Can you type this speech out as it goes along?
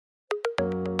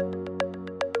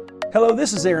Hello,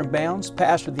 this is Aaron Bounds,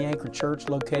 pastor of the Anchor Church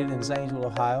located in Zanesville,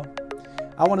 Ohio.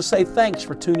 I want to say thanks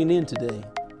for tuning in today.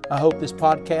 I hope this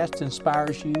podcast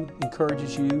inspires you,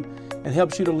 encourages you, and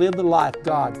helps you to live the life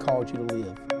God called you to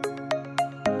live.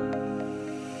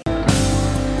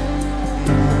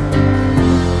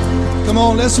 Come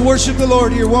on, let's worship the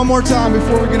Lord here one more time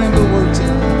before we get into the Word today.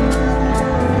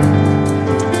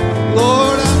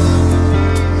 Lord, I love you.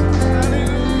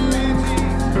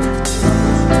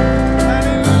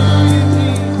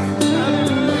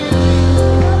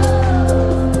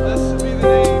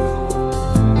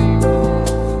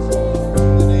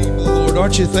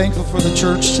 Aren't you thankful for the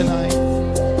church tonight?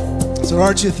 So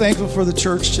aren't you thankful for the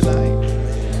church tonight?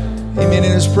 Amen.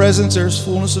 In His presence there's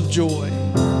fullness of joy.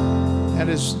 At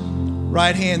His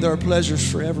right hand there are pleasures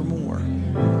forevermore.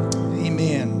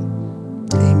 Amen.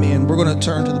 Amen. We're going to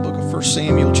turn to the book of 1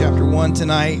 Samuel chapter 1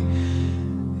 tonight.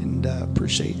 And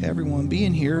appreciate everyone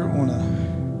being here on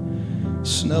a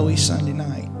snowy Sunday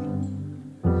night.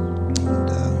 And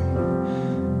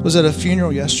was at a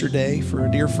funeral yesterday for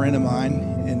a dear friend of mine,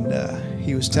 and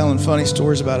he was telling funny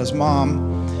stories about his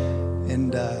mom.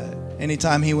 And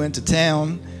anytime he went to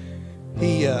town,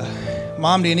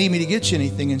 Mom, do you need me to get you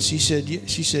anything? And she said,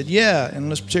 yeah. And on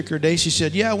this particular day, she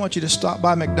said, yeah, I want you to stop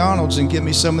by McDonald's and get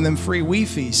me some of them free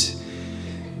Wi-Fi's.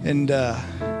 And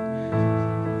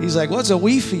he's like, what's a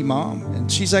Wi-Fi, Mom?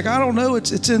 And she's like, I don't know.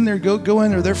 It's in there. Go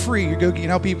in there. They're free. You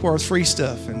know, people are with free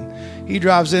stuff. And he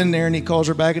drives in there and he calls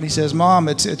her back and he says, Mom,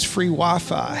 it's free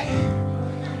Wi-Fi.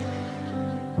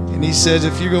 And he says,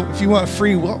 if you want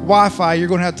free Wi-Fi, you're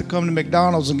going to have to come to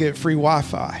McDonald's and get free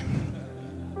Wi-Fi.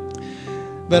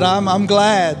 But I'm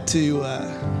glad to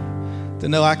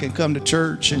know I can come to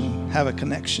church and have a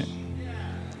connection.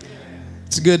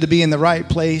 It's good to be in the right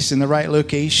place, in the right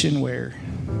location where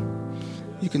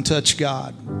you can touch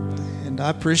God. And I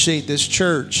appreciate this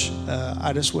church.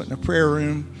 I just went in a prayer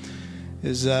room.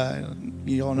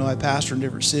 You all know I pastor in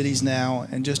different cities now,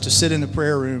 and just to sit in the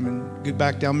prayer room and get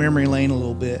back down memory lane a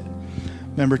little bit.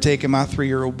 Remember taking my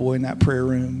 3-year-old boy in that prayer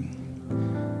room,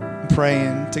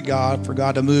 praying to God for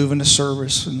God to move in the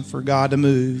service and for God to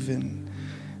move and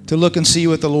to look and see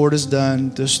what the Lord has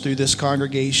done just through this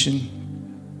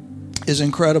congregation is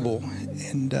incredible.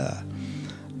 And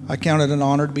I count it an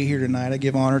honor to be here tonight. I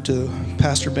give honor to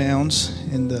Pastor Bounds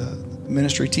and the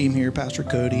ministry team here, Pastor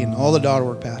Cody, and all the daughter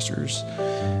work pastors,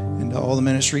 and all the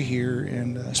ministry here,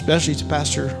 and especially to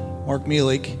Pastor Mark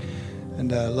Mielik.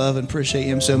 And love and appreciate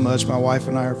him so much. My wife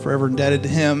and I are forever indebted to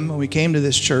him. When we came to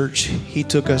this church, he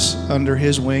took us under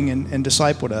his wing and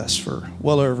discipled us for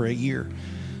well over a year.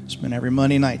 Spent every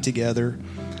Monday night together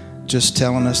just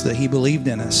telling us that he believed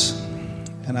in us.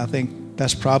 And I think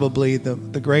that's probably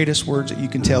the greatest words that you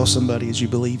can tell somebody is you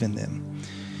believe in them.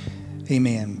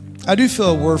 Amen. I do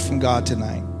feel a word from God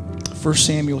tonight. 1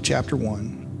 Samuel chapter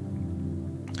 1.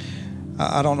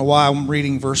 I don't know why I'm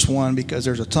reading verse 1, because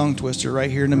there's a tongue twister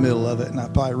right here in the middle of it, and I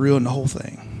probably ruined the whole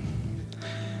thing.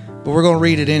 But we're going to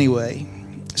read it anyway.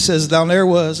 It says, Now there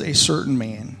was a certain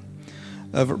man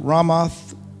of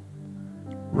Ramotham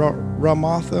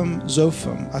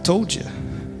Zophim. I told you.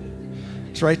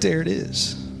 It's right there, it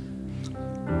is.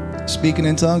 Speaking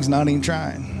in tongues, not even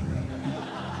trying.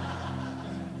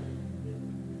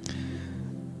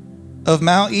 Of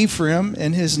Mount Ephraim,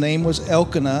 and his name was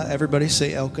Elkanah. Everybody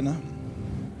say Elkanah.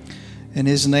 And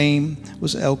his name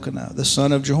was Elkanah, the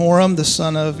son of Jehoram, the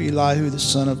son of Elihu, the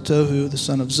son of Tohu, the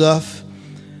son of Zuph,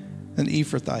 an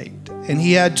Ephrathite. And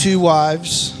he had 2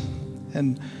 wives,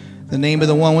 and the name of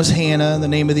the one was Hannah, and the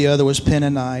name of the other was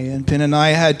Peninnah. And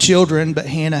Peninnah had children, but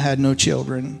Hannah had no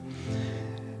children.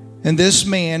 And this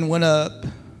man went up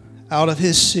out of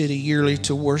his city yearly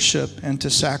to worship and to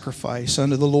sacrifice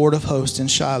unto the Lord of hosts in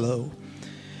Shiloh.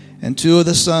 And 2 of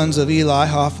the sons of Eli,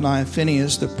 Hophni and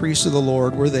Phinehas, the priests of the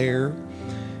Lord, were there.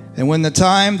 And when the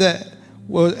time that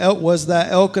was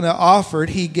that Elkanah offered,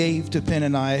 he gave to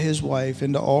Peninnah his wife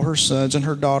and to all her sons and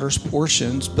her daughters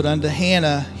portions. But unto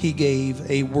Hannah he gave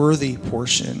a worthy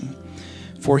portion.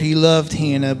 For he loved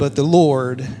Hannah, but the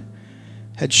Lord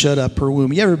had shut up her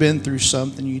womb. You ever been through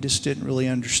something you just didn't really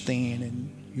understand,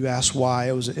 and you asked why?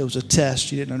 It was a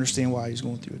test. You didn't understand why he was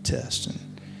going through a test, and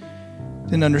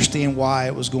didn't understand why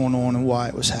it was going on and why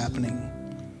it was happening.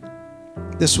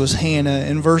 This was Hannah.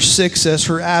 And verse 6 says,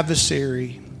 Her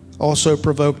adversary also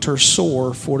provoked her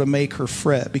sore for to make her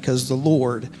fret, because the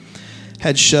Lord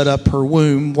had shut up her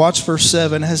womb. Watch verse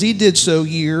 7. As he did so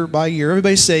year by year.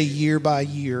 Everybody say year by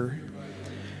year.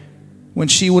 When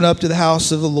she went up to the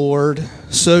house of the Lord,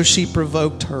 so she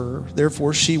provoked her.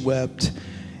 Therefore she wept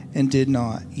and did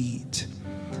not eat.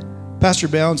 Pastor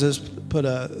Bounds has put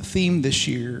a theme this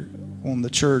year on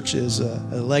the church is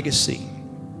a legacy.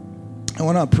 I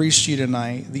want to preach to you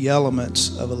tonight the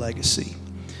elements of a legacy.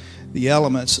 The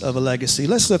elements of a legacy.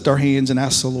 Let's lift our hands and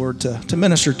ask the Lord to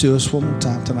minister to us one more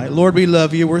time tonight. Lord, we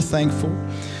love you. We're thankful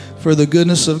for the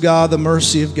goodness of God, the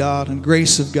mercy of God, and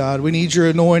grace of God. We need your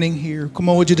anointing here. Come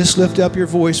on, would you just lift up your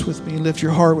voice with me and lift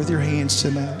your heart with your hands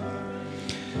tonight.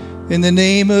 In the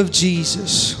name of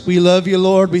Jesus, we love you,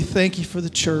 Lord. We thank you for the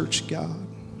church, God.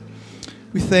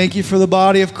 We thank you for the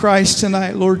body of Christ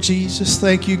tonight, Lord Jesus.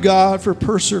 Thank you, God, for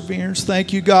perseverance.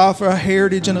 Thank you, God, for a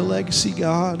heritage and a legacy,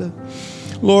 God.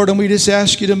 Lord, and we just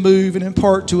ask you to move and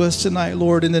impart to us tonight,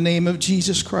 Lord. In the name of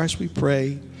Jesus Christ, we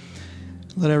pray.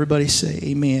 Let everybody say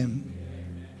amen.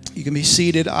 You can be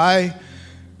seated. A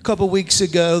couple weeks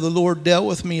ago, the Lord dealt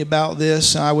with me about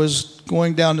this. I was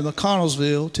going down to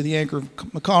McConnellsville, to the Anchor of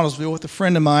McConnellsville, with a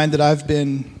friend of mine that I've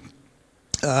been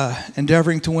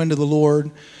endeavoring to win to the Lord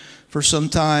for some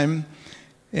time,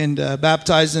 and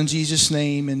baptized in Jesus'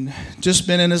 name, and just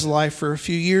been in his life for a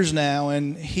few years now.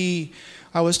 And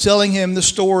I was telling him the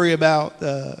story about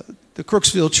the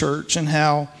Crooksville church, and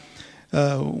how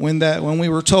when we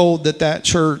were told that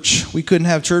church, we couldn't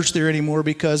have church there anymore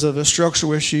because of a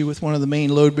structural issue with one of the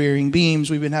main load-bearing beams.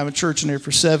 We've been having church in there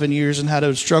for 7 years and had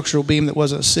a structural beam that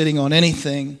wasn't sitting on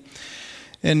anything,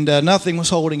 and nothing was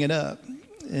holding it up.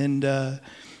 And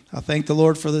I thank the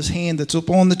Lord for this hand that's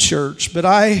upon the church. But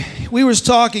we was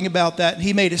talking about that, and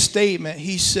he made a statement.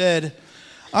 He said,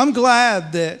 I'm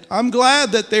glad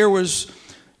that there was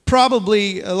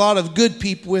probably a lot of good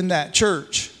people in that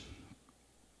church.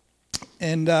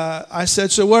 And I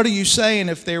said, so what are you saying?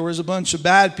 If there was a bunch of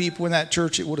bad people in that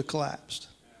church, it would have collapsed.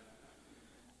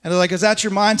 And they're like, is that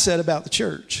your mindset about the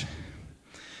church?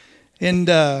 And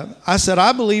I said,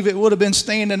 I believe it would have been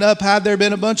standing up had there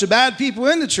been a bunch of bad people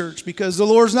in the church, because the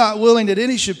Lord's not willing that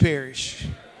any should perish,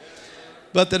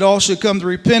 but that all should come to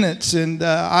repentance. And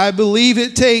I believe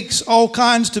it takes all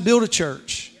kinds to build a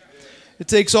church. It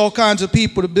takes all kinds of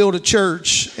people to build a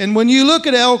church. And when you look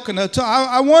at Elkanah,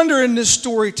 I wonder in this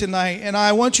story tonight, and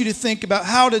I want you to think about,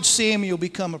 how did Samuel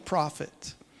become a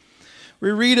prophet?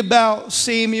 We read about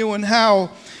Samuel and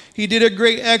how he did a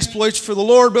great exploits for the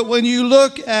Lord, but when you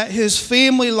look at his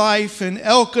family life, and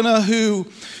Elkanah,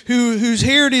 whose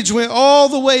heritage went all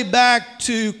the way back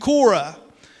to Korah,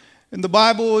 and the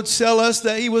Bible would tell us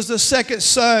that he was the second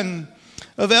son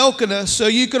of Elkanah, so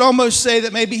you could almost say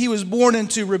that maybe he was born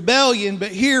into rebellion.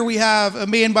 But here we have a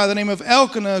man by the name of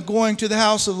Elkanah going to the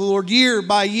house of the Lord year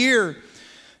by year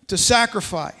to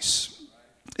sacrifice.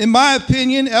 In my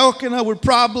opinion, Elkanah would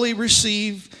probably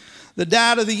receive the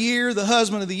Dad of the Year, the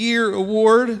Husband of the Year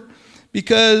award,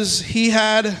 because he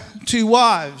had 2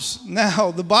 wives.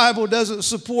 Now, the Bible doesn't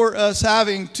support us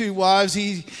having 2 wives.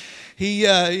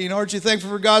 Aren't you thankful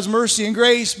for God's mercy and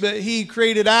grace? But he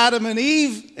created Adam and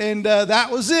Eve, and that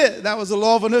was it. That was the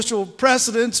law of initial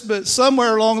precedence. But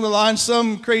somewhere along the line,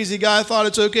 some crazy guy thought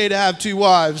it's okay to have 2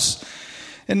 wives.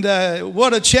 And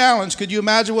what a challenge. Could you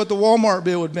imagine what the Walmart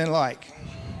bill would have been like?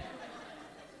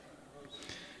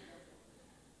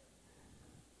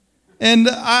 And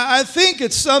I think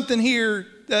it's something here,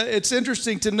 it's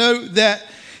interesting to note that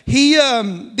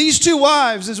these 2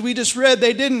 wives, as we just read,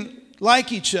 they didn't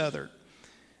like each other.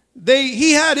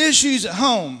 He had issues at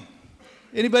home.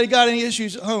 Anybody got any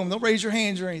issues at home? Don't raise your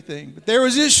hands or anything. But there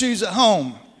was issues at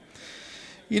home.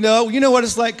 You know what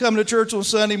it's like coming to church on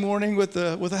Sunday morning with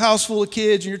a house full of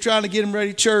kids, and you're trying to get them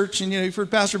ready to church. And you've heard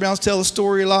Pastor Bounce tell the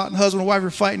story a lot. And husband and wife are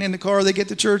fighting in the car. They get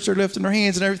to church, they're lifting their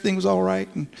hands, and everything was all right.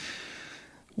 And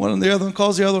the other one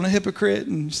calls the other one a hypocrite,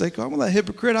 and he's like, "I'm not a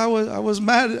hypocrite. I wasn't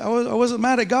mad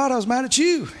at God. I was mad at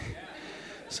you."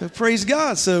 So praise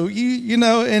God. So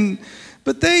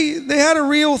but they had a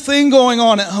real thing going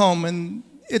on at home, and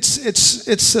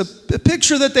it's a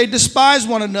picture that they despise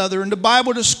one another. And the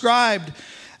Bible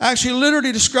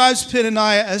literally describes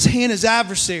Peninnah as Hannah's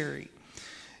adversary.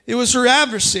 It was her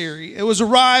adversary. It was a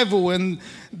rival, and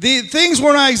the things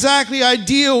were not exactly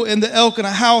ideal in the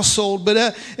Elkanah household.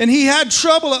 And he had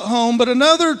trouble at home. But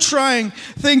another trying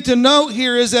thing to note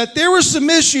here is that there were some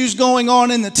issues going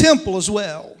on in the temple as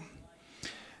well.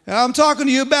 And I'm talking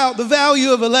to you about the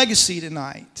value of a legacy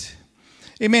tonight.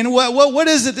 Amen. What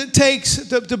is it that takes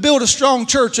to build a strong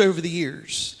church over the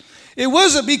years? It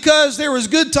wasn't because there was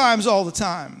good times all the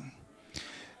time.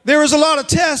 There was a lot of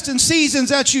tests and seasons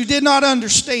that you did not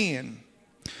understand.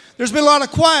 There's been a lot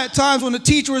of quiet times when the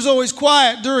teacher was always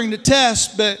quiet during the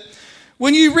test. But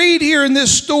when you read here in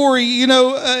this story,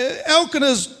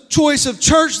 Elkanah's choice of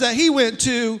church that he went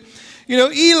to,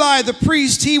 Eli the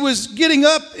priest, he was getting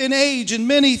up in age, and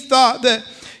many thought that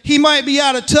he might be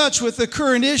out of touch with the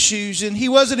current issues, and he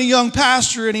wasn't a young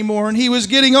pastor anymore, and he was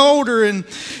getting older, and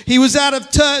he was out of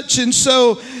touch. And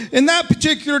so in that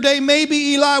particular day, maybe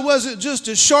Eli wasn't just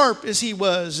as sharp as he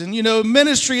was, and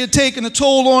ministry had taken a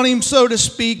toll on him, so to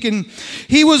speak, and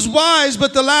he was wise,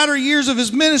 but the latter years of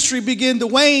his ministry began to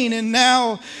wane, and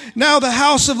now the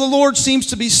house of the Lord seems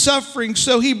to be suffering.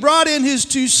 So he brought in his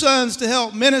 2 sons to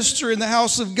help minister in the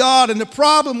house of God. And the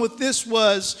problem with this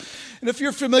was, and if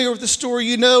you're familiar with the story,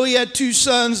 he had 2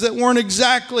 sons that weren't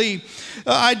exactly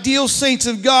ideal saints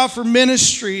of God for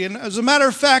ministry. And as a matter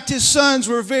of fact, his sons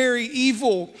were very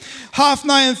evil.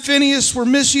 Hophni and Phinehas were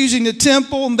misusing the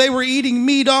temple, and they were eating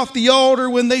meat off the altar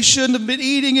when they shouldn't have been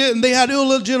eating it, and they had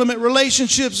illegitimate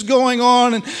relationships going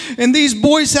on. And these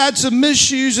boys had some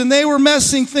issues, and they were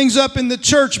messing things up in the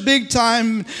church big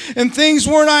time. And things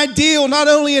weren't ideal, not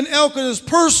only in Elkanah's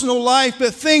personal life,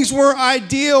 but things weren't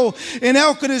ideal in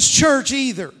Elkanah's church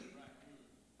either.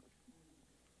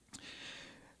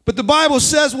 But the Bible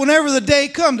says whenever the day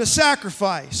come to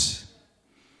sacrifice,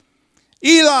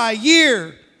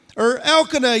 Elkanah,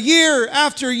 year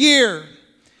after year,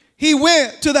 he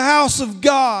went to the house of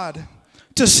God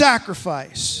to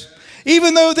sacrifice.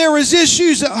 Even though there was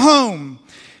issues at home,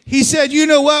 he said, you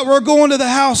know what, we're going to the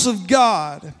house of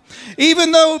God.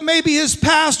 Even though maybe his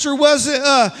pastor wasn't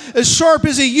as sharp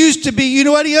as he used to be, you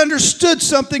know what? He understood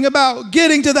something about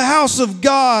getting to the house of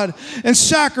God and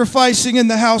sacrificing in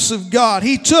the house of God.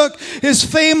 He took his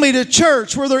family to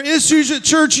church. Where there are issues at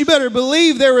church, you better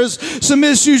believe there is some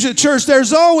issues at church.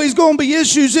 There's always going to be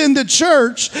issues in the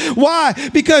church. Why?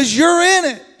 Because you're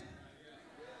in it.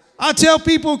 I tell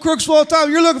people in Crooksville all the time,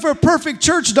 you're looking for a perfect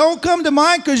church, don't come to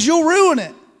mine because you'll ruin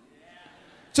it.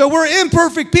 So we're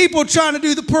imperfect people trying to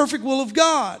do the perfect will of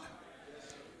God.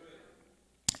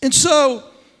 And so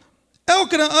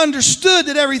Elkanah understood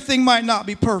that everything might not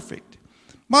be perfect.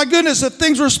 My goodness, if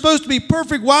things were supposed to be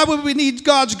perfect, why would we need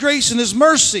God's grace and His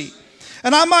mercy?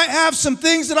 And I might have some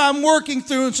things that I'm working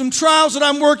through and some trials that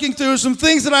I'm working through and some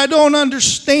things that I don't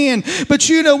understand. But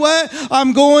you know what?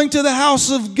 I'm going to the house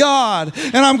of God,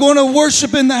 and I'm going to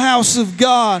worship in the house of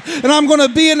God, and I'm going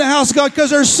to be in the house of God,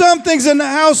 because there's some things in the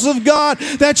house of God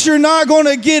that you're not going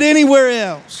to get anywhere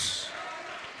else.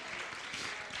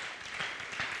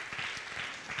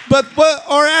 But what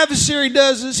our adversary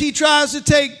does is he tries to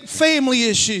take family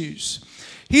issues.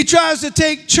 He tries to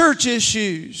take church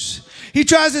issues. He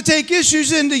tries to take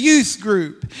issues in the youth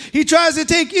group. He tries to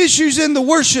take issues in the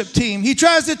worship team. He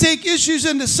tries to take issues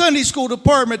in the Sunday school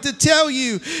department to tell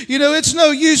you, it's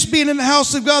no use being in the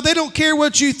house of God. They don't care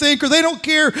what you think, or they don't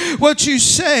care what you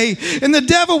say. And the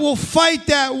devil will fight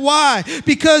that. Why?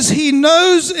 Because he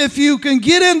knows if you can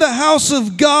get in the house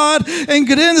of God and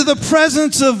get into the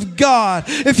presence of God,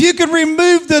 if you can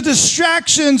remove the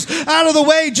distractions out of the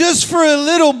way just for a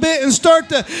little bit and start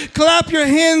to clap your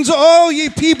hands, all ye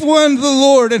people unto the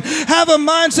Lord, and have a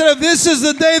mindset of this is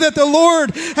the day that the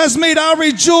Lord has made, I'll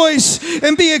rejoice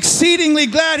and be exceedingly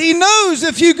glad. He knows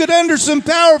if you could under some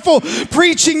powerful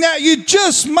preaching that you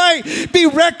just might be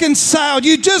reconciled.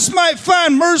 You just might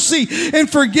find mercy and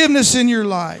forgiveness in your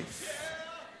life.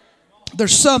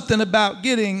 There's something about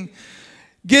getting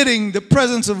the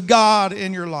presence of God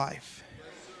in your life.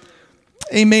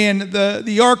 Amen.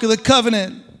 The Ark of the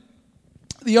Covenant.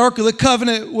 The Ark of the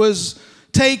Covenant was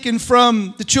taken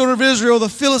from the children of Israel. The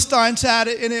Philistines had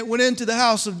it, and it went into the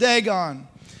house of Dagon.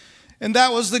 And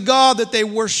that was the god that they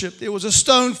worshiped. It was a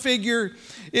stone figure.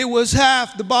 It was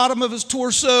half. The bottom of his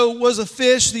torso was a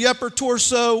fish. The upper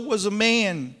torso was a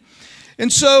man.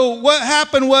 And so what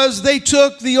happened was they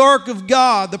took the ark of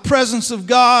God, the presence of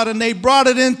God, and they brought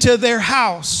it into their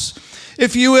house,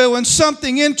 if you will. And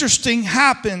something interesting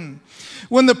happened.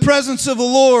 When the presence of the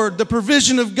Lord, the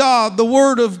provision of God, the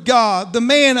word of God, the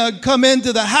manna come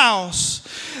into the house,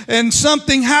 and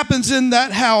something happens in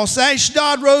that house.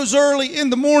 Ashdod rose early in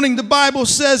the morning, the Bible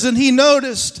says, and he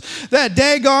noticed that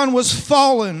Dagon was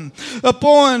fallen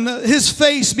upon his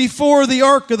face before the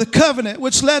Ark of the Covenant,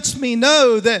 which lets me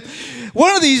know that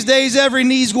one of these days every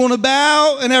knee's going to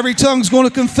bow and every tongue's going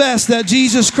to confess that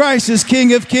Jesus Christ is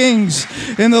King of Kings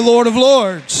and the Lord of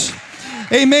Lords.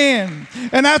 Amen.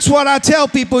 And that's what I tell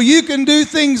people. You can do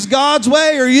things God's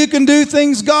way, or you can do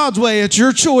things God's way. It's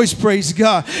your choice, praise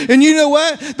God. And you know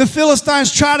what? The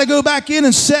Philistines try to go back in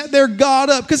and set their God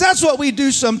up, because that's what we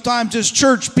do sometimes as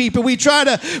church people. We try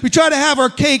to have our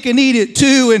cake and eat it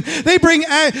too. And they bring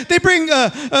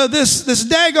this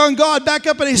daggone God back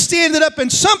up, and they stand it up, and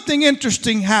something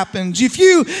interesting happens. If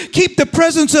you keep the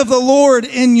presence of the Lord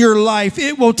in your life,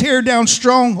 it will tear down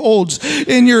strongholds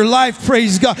in your life,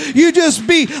 praise God. You just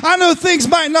be. I know things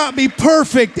might not be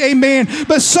perfect, amen,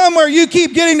 but somewhere you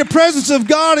keep getting the presence of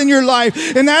God in your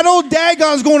life, and that old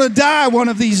Dagon's going to die one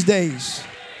of these days.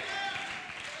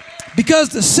 Because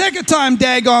the second time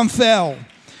Dagon fell,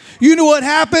 you know what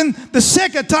happened? The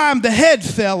second time the head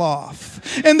fell off.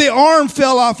 And the arm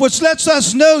fell off, which lets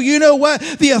us know, you know what?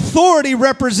 The authority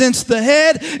represents the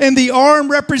head and the arm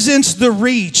represents the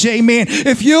reach. Amen.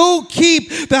 If you'll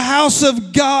keep the house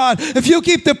of God, if you'll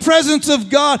keep the presence of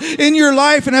God in your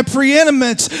life and a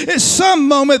preeminence, at some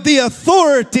moment the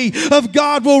authority of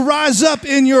God will rise up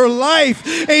in your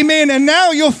life. Amen. And now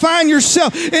you'll find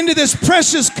yourself into this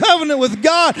precious covenant with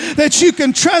God that you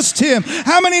can trust Him.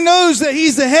 How many knows that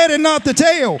He's the head and not the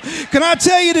tail? Can I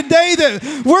tell you today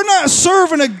that we're not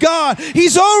serving a God.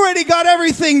 He's already got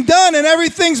everything done and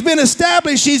everything's been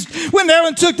established. He's went there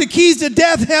and took the keys to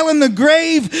death, hell, and the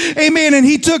grave. Amen. And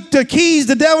He took the keys.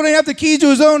 The devil didn't have the keys to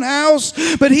his own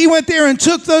house, but He went there and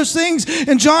took those things.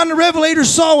 And John the Revelator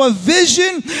saw a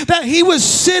vision that He was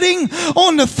sitting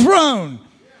on the throne.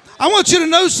 I want you to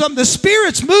know something. The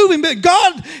Spirit's moving, but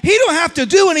God, He don't have to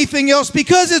do anything else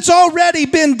because it's already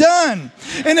been done.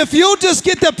 And if you'll just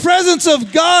get the presence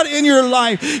of God in your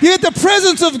life, you get the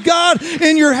presence of God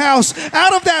in your house,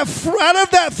 out of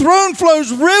that throne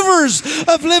flows rivers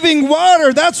of living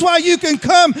water. That's why you can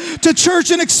come to church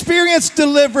and experience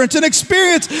deliverance and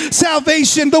experience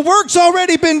salvation. The work's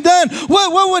already been done.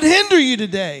 What would hinder you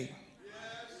today?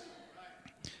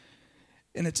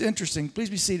 And it's interesting. Please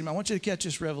be seated. I want you to catch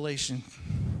this revelation.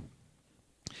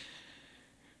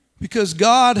 Because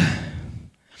God,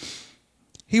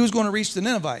 He was going to reach the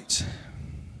Ninevites.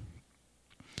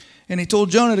 And He told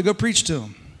Jonah to go preach to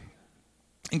them.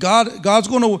 And God's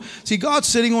going to, see, God's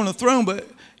sitting on the throne, but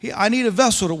I need a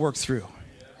vessel to work through.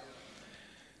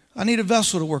 I need a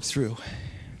vessel to work through.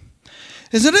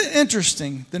 Isn't it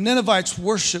interesting? The Ninevites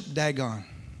worshiped Dagon.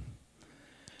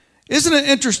 Isn't it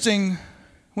interesting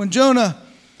when Jonah,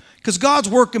 because God's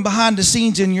working behind the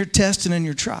scenes in your test and in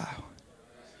your trial.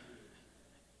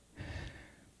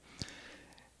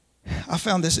 I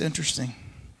found this interesting.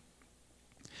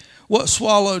 What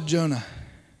swallowed Jonah?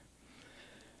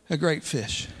 A great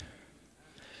fish.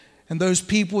 And those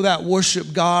people that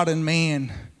worship God and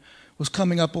man was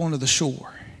coming up onto the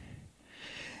shore.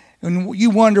 And you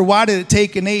wonder, why did it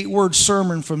take an 8-word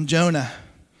sermon from Jonah?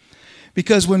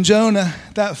 Because when Jonah,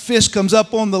 that fish comes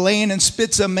up on the land and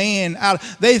spits a man out,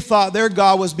 they thought their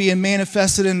God was being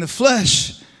manifested in the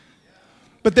flesh.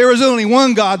 But there was only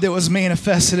one God that was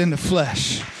manifested in the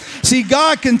flesh. See,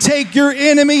 God can take your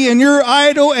enemy and your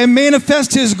idol and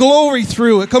manifest His glory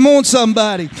through it. Come on,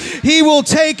 somebody. He will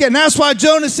take it. And that's why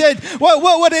Jonah said,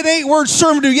 what did 8-word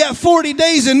sermon do? Yet 40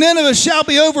 days and Nineveh shall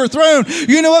be overthrown.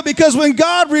 You know what? Because when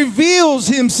God reveals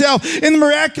Himself in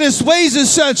miraculous ways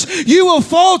as such, you will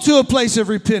fall to a place of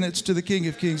repentance to the King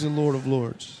of Kings and Lord of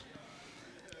Lords.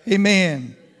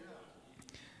 Amen.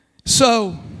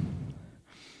 So,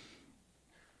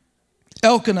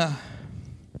 Elkanah,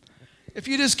 if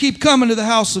you just keep coming to the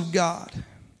house of God,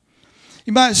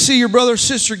 you might see your brother or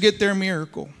sister get their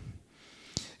miracle.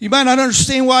 You might not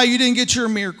understand why you didn't get your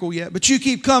miracle yet, but you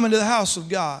keep coming to the house of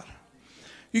God.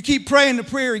 You keep praying the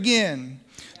prayer again,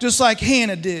 just like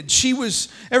Hannah did.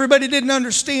 Everybody didn't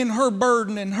understand her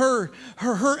burden and her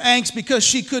angst because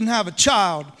she couldn't have a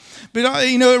child. But,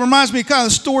 it reminds me of kind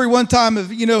of the story one time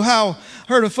of, how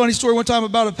I heard a funny story one time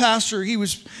about a pastor. He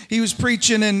was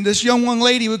preaching, and this young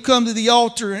lady would come to the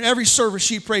altar, and every service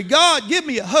she prayed, God, give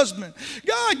me a husband.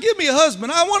 God, give me a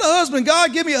husband. I want a husband.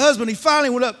 God, give me a husband. He finally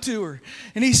went up to her,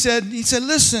 and he said,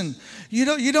 listen,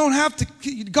 you don't have to,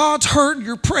 God's heard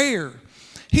your prayer.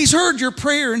 He's heard your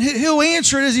prayer, and He'll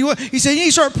answer it as He wants. He said,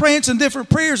 you start praying some different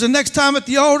prayers. The next time at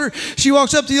the altar, she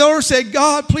walks up to the altar and said,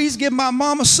 God, please give my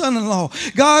mama son-in-law.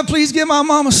 God, please give my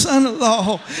mama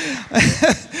son-in-law.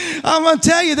 I'm going to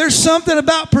tell you, there's something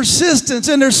about persistence,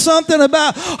 and there's something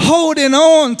about holding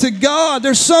on to God.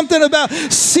 There's something about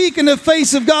seeking the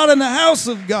face of God in the house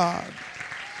of God.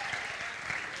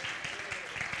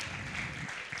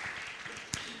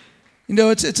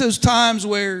 It's those times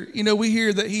where, we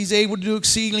hear that He's able to do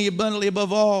exceedingly abundantly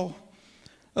above all,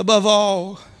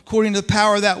 according to the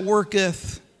power that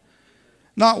worketh.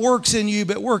 Not works in you,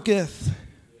 but worketh.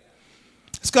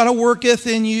 It's got to worketh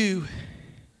in you.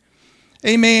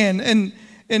 Amen. And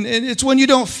it's when you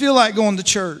don't feel like going to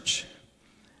church.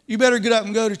 You better get up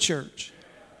and go to church.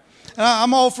 And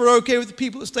I'm all for okay with the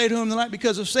people that stayed home tonight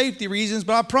because of safety reasons,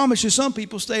 but I promise you some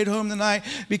people stayed home tonight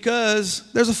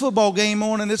because there's a football game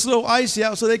on and it's a little icy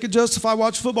out, so they could justify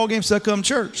watching football games instead of come to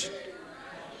church.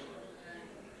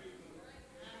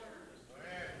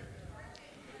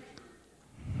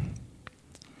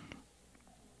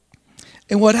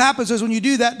 And what happens is when you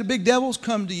do that, the big devils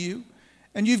come to you,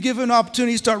 and you've given an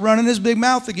opportunity to start running his big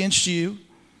mouth against you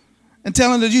and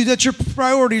telling you that your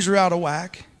priorities are out of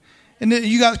whack. And that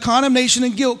you got condemnation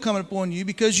and guilt coming upon you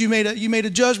because you made a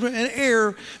judgment and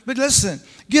error. But listen,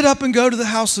 get up and go to the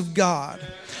house of God.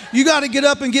 You got to get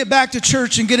up and get back to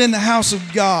church and get in the house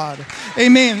of God.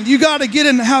 Amen. You got to get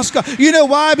in the house of God. You know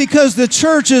why? Because the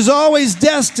church is always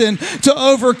destined to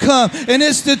overcome. And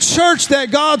it's the church that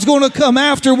God's going to come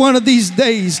after one of these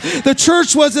days. The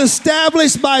church was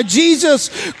established by Jesus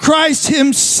Christ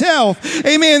himself.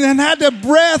 Amen. And had the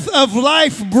breath of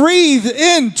life breathed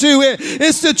into it.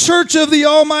 It's the church of the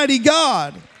Almighty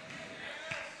God.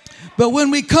 But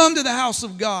when we come to the house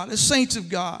of God, as saints of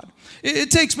God,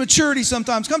 it takes maturity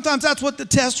sometimes. Sometimes that's what the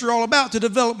tests are all about, to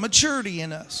develop maturity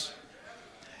in us.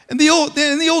 In the Old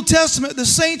Testament, the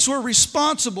saints were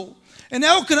responsible. And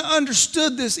Elkanah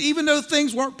understood this, even though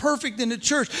things weren't perfect in the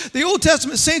church. The Old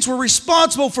Testament saints were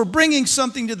responsible for bringing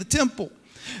something to the temple.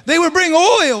 They would bring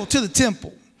oil to the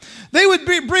temple. They would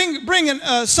bring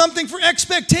something for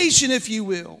expectation, if you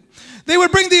will. They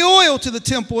would bring the oil to the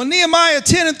temple. In Nehemiah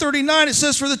 10 and 39, it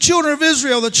says, "For the children of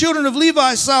Israel, the children of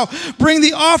Levi shall bring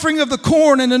the offering of the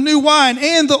corn and the new wine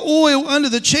and the oil unto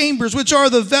the chambers, which are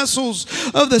the vessels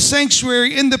of the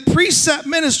sanctuary. And the priests that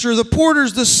minister, the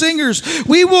porters, the singers,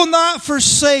 we will not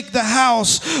forsake the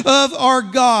house of our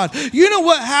God." You know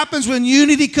what happens when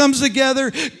unity comes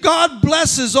together? God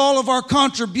blesses all of our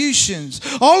contributions.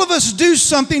 All of us do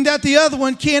something that the other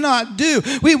one cannot do.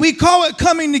 We call it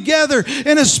coming together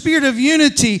in a spirit of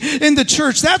unity in the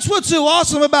church. That's what's so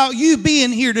awesome about you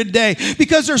being here today,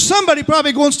 because there's somebody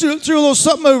probably going through a little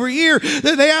something over here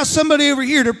that they ask somebody over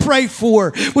here to pray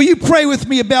for. Will you pray with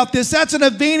me about this? That's an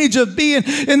advantage of being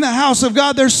in the house of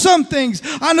God. There's some things,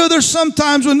 I know there's some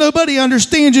times when nobody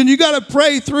understands you and you got to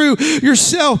pray through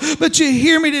yourself, but you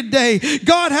hear me today.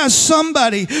 God has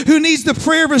somebody who needs the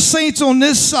prayer of his saints on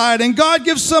this side, and God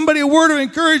gives somebody a word of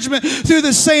encouragement through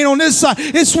the saint on this side.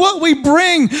 It's what we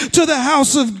bring to the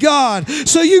house of God.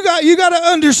 So you got to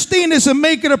understand this and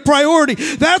make it a priority.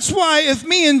 That's why if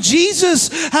me and Jesus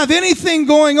have anything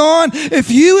going on,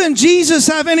 if you and Jesus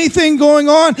have anything going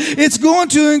on, it's going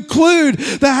to include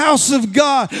the house of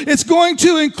God. It's going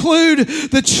to include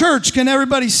the church. Can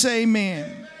everybody say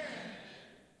amen?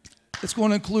 It's going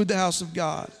to include the house of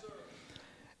God.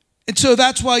 And so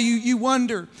that's why you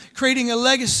wonder, creating a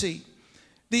legacy.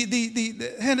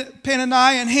 The Peninnah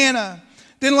and Hannah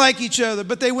didn't like each other,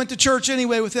 but they went to church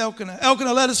anyway with Elkanah.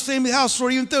 Elkanah led his family house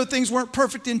for, even though things weren't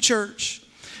perfect in church.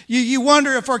 You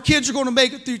wonder if our kids are going to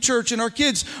make it through church, and our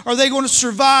kids, are they going to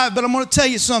survive? But I'm going to tell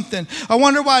you something. I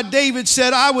wonder why David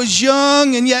said, "I was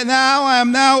young, and yet now I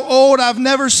am now old. I've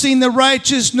never seen the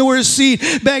righteous nor his seed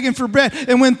begging for bread."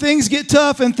 And when things get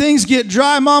tough and things get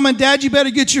dry, Mom and Dad, you better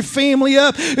get your family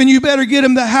up, and you better get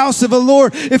them the house of the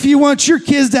Lord. If you want your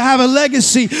kids to have a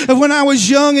legacy of when I was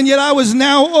young and yet I was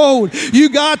now old, you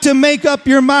got to make up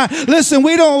your mind. Listen,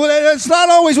 it's not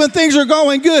always when things are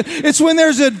going good. It's when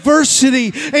there's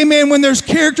adversity. Amen. When there's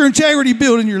character integrity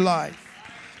built in your life.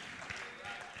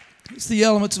 It's the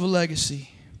elements of a legacy.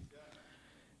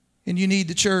 And you need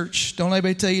the church. Don't let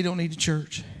anybody tell you don't need the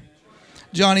church.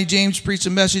 Johnny James preached a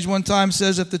message one time,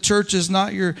 says, if the church is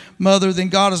not your mother, then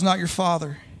God is not your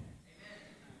father.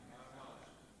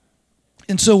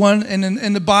 And so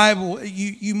in the Bible,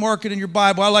 you mark it in your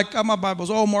Bible. My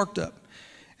Bible's all marked up.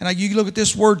 And you look at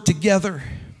this word, together.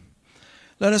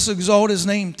 Let us exalt his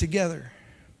name together.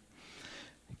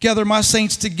 Gather my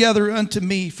saints together unto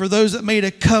me, for those that made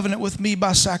a covenant with me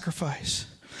by sacrifice.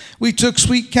 We took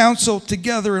sweet counsel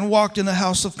together and walked in the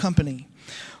house of company.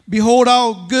 Behold,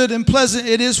 how good and pleasant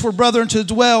it is for brethren to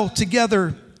dwell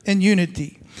together in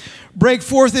unity. Break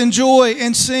forth in joy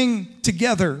and sing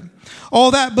together.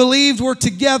 All that believed were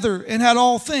together and had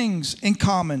all things in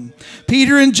common.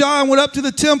 Peter and John went up to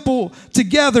the temple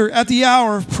together at the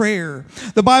hour of prayer.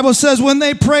 The Bible says when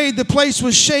they prayed, the place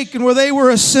was shaken where they were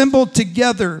assembled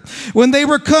together. When they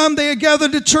were come, they had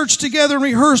gathered the church together and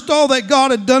rehearsed all that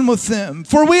God had done with them.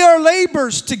 For we are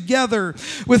laborers together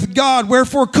with God.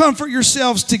 Wherefore comfort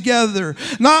yourselves together,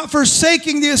 not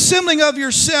forsaking the assembling of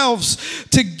yourselves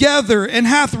together, and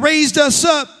hath raised us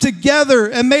up together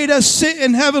and made us sit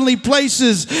in heavenly places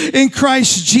in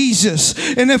Christ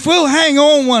Jesus. And if we'll hang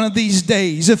on one of these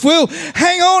days, if we'll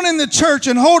hang on in the church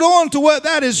and hold on to what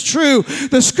that is true,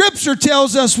 the scripture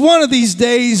tells us one of these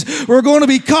days we're going to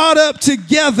be caught up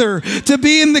together to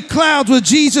be in the clouds with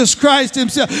Jesus Christ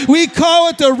himself. We call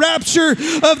it the rapture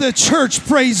of the church,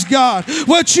 praise God.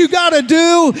 What you got to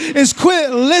do is quit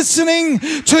listening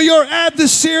to your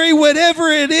adversary,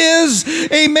 whatever it is,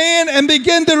 amen, and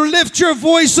begin to lift your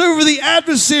voice over the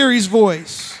adversary's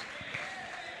voice.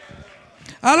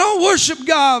 I don't worship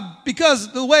God because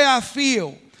of the way I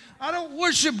feel. I don't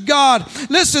worship God.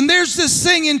 Listen, there's this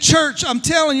thing in church. I'm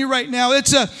telling you right now,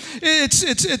 it's a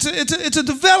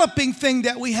developing thing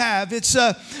that we have.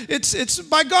 It's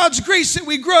by God's grace that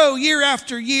we grow year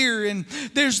after year. And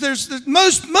there's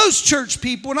most church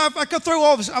people, and I could throw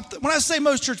all this. When I say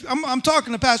most church, I'm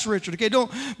talking to Pastor Richard. Okay,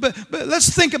 but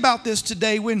let's think about this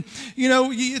today. When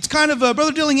it's kind of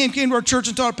Brother Dillingham came to our church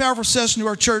and taught a powerful session to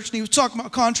our church, and he was talking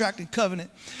about contract and covenant.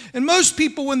 And most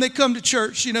people, when they come to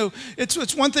church,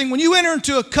 it's one thing. When you enter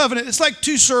into a covenant, it's like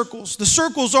two circles. The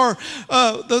circles are,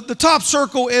 the top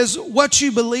circle is what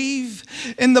you believe,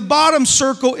 and the bottom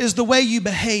circle is the way you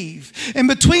behave. And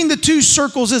between the two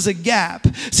circles is a gap.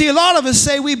 See, a lot of us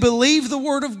say we believe the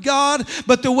Word of God,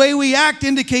 but the way we act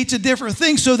indicates a different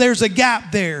thing, so there's a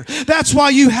gap there. That's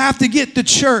why you have to get to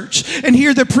church and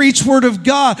hear the preached Word of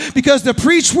God, because the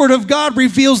preached Word of God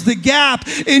reveals the gap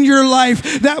in your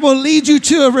life that will lead you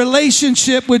to a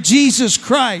relationship with Jesus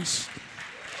Christ.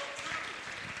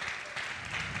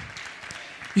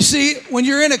 You see, when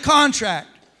you're in a contract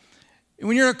and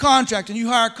you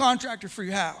hire a contractor for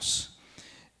your house,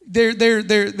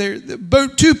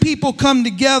 two people come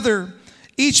together,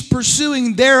 each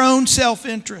pursuing their own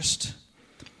self-interest.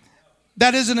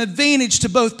 That is an advantage to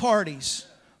both parties.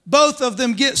 Both of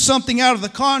them get something out of the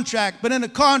contract, but in a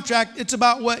contract, it's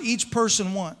about what each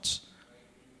person wants.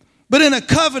 But in a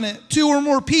covenant, two or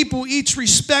more people, each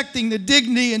respecting the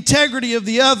dignity, integrity of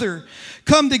the other,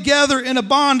 come together in a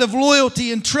bond of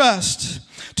loyalty and trust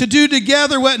to do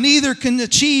together what neither can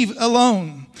achieve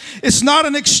alone. It's not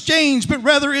an exchange, but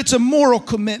rather it's a moral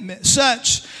commitment.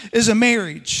 Such is a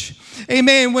marriage.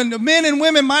 Amen. When the men and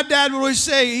women, my dad would always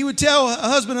say, he would tell a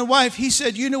husband and wife, he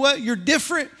said, you know what, you're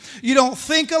different. You don't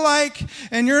think alike,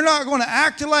 and you're not going to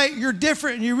act alike. You're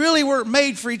different, and you really weren't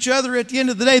made for each other at the end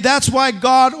of the day. That's why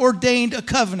God ordained a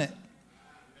covenant.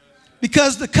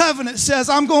 Because the covenant says,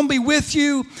 I'm going to be with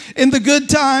you in the good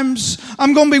times.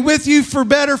 I'm going to be with you for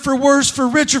better, for worse, for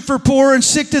richer, for poorer, in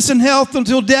sickness and health,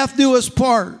 until death do us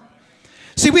part.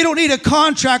 See, we don't need a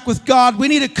contract with God. We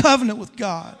need a covenant with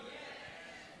God.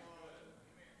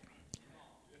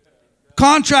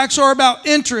 Contracts are about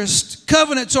interest.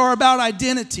 Covenants are about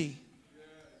identity.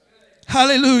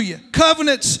 Hallelujah.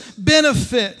 Covenants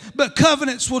benefit, but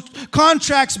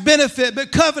contracts benefit,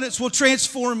 but covenants will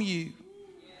transform you.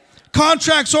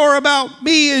 Contracts are about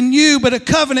me and you, but a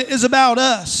covenant is about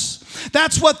us.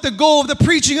 That's what the goal of the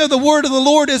preaching of the word of the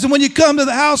Lord is. And when you come to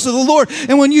the house of the Lord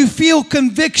and when you feel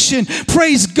conviction,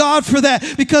 praise God for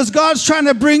that, because God's trying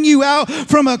to bring you out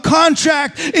from a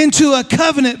contract into a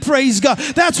covenant. Praise God.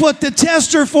 That's what the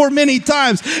tests are for many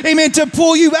times. Amen. To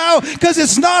pull you out, because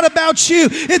it's not about you.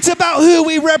 It's about who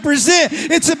we represent.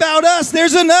 It's about us.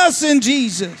 There's an us in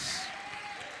Jesus.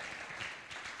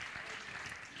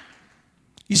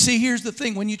 You see, here's the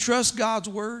thing. When you trust God's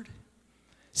word,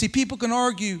 see, people can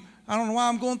argue, I don't know why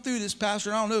I'm going through this,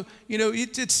 Pastor. I don't know.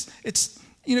 It's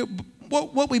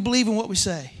what we believe and what we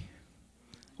say.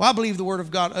 Well, I believe the word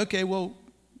of God. Okay, well,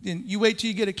 then you wait till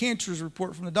you get a cancer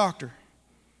report from the doctor.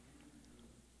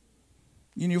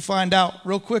 And you'll find out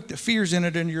real quick that fear's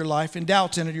entered into your life and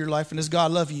doubt's entered your life, and does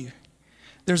God love you?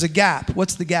 There's a gap.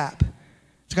 What's the gap?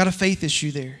 It's got a faith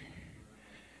issue there.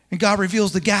 And God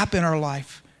reveals the gap in our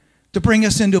life to bring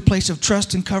us into a place of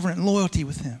trust and covenant and loyalty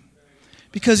with Him.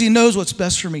 Because He knows what's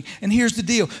best for me. And here's the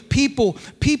deal. People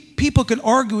can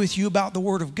argue with you about the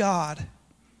Word of God.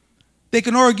 They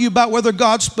can argue about whether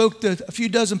God spoke to a few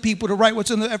dozen people to write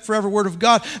what's in the forever Word of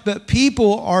God. But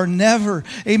people are never,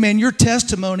 amen, your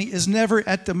testimony is never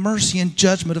at the mercy and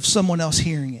judgment of someone else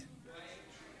hearing it.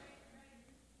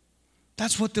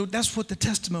 That's what the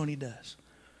testimony does.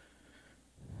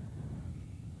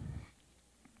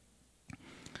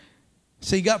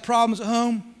 So you got problems at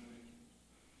home?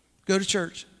 Go to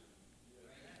church.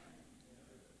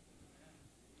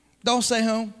 Don't stay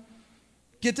home.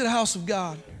 Get to the house of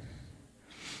God.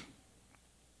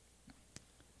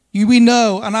 We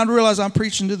know, and I realize I'm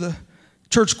preaching to the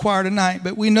church choir tonight,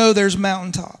 but we know there's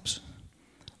mountaintops.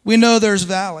 We know there's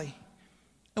valley.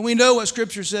 And we know what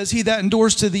Scripture says, he that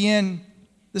endures to the end,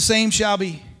 the same shall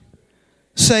be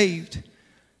saved.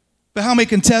 But how many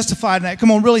can testify to that? Come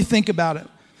on, really think about it.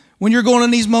 When you're going in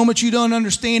these moments you don't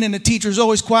understand and the teacher's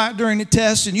always quiet during the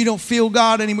test and you don't feel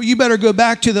God anymore, you better go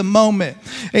back to the moment,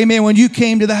 amen, when you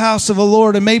came to the house of the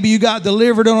Lord and maybe you got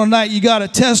delivered on a night, you got a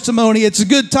testimony. It's a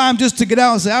good time just to get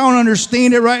out and say, I don't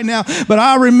understand it right now, but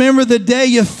I remember the day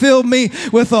you filled me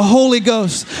with the Holy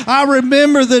Ghost. I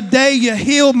remember the day you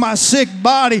healed my sick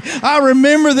body. I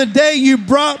remember the day you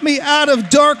brought me out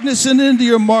of darkness and into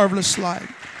your marvelous light.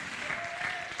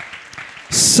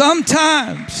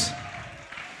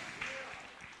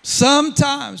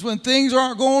 Sometimes when things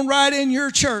aren't going right in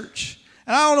your church,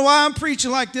 and I don't know why I'm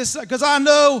preaching like this, because I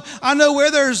know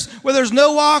where there's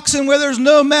no oxen, where there's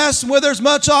no mess, and where there's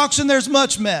much oxen, there's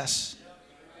much mess.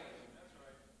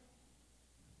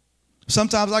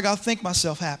 Sometimes I got to think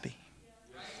myself happy.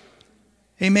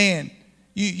 Amen.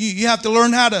 You have to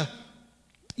learn how to,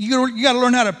 you got to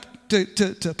learn how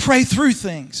to pray through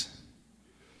things.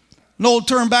 An old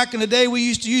term back in the day we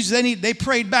used to use, they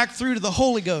prayed back through to the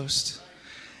Holy Ghost.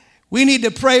 We need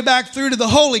to pray back through to the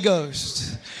Holy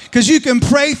Ghost. Because you can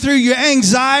pray through your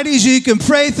anxieties, you can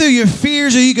pray through your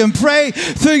fears, or you can pray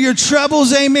through your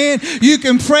troubles, amen. You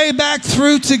can pray back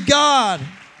through to God.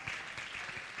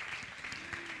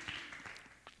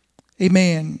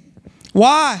 Amen.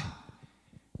 Why?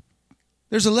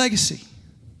 There's a legacy.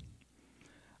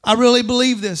 I really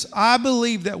believe this. I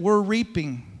believe that we're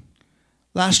reaping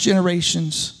last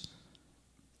generation's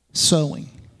sowing.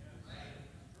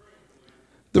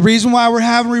 The reason why we're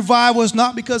having revival is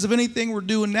not because of anything we're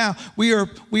doing now. We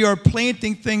are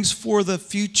planting things for the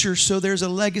future, so there's a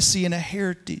legacy and a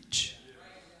heritage.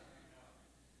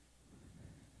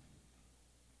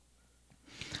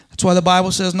 That's why the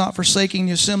Bible says, not forsaking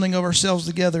the assembling of ourselves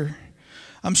together.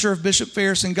 I'm sure if Bishop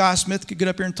Ferris and Guy Smith could get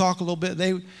up here and talk a little bit,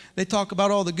 they talk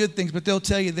about all the good things, but they'll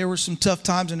tell you there were some tough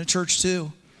times in the church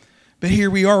too. But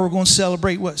here we are, we're going to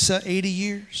celebrate, 80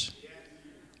 years?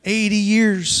 80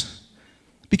 years.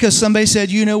 Because somebody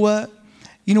said, you know what?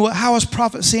 How was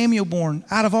Prophet Samuel born?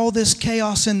 Out of all this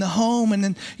chaos in the home. And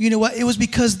then, you know what? It was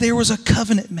because there was a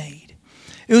covenant made.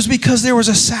 It was because there was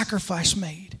a sacrifice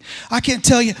made. I can't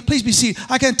tell you, please be seated.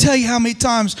 I can't tell you how many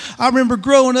times I remember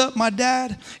growing up, my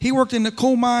dad, he worked in the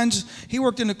coal mines. He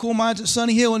worked in the coal mines at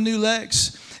Sunny Hill and New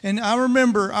Lex. And I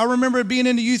remember being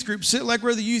in the youth group, sitting like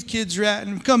where the youth kids are at.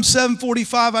 And come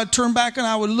 7:45, I'd turn back and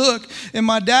I would look, and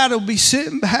my dad would be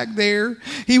sitting back there.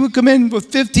 He would come in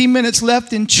with 15 minutes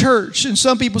left in church. And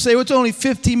some people say, well, it's only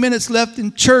 15 minutes left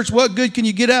in church. What good can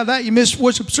you get out of that? You missed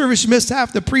worship service, you missed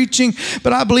half the preaching.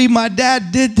 But I believe my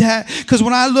dad did that, because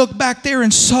when I looked back there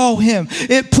and saw him,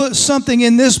 it put something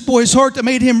in this boy's heart that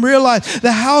made him realize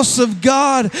the house of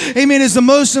God, amen, is the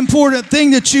most important thing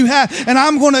that you have. And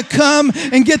I'm going to come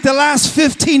and get the last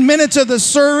 15 minutes of the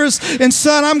service, and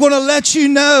son, I'm going to let you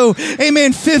know,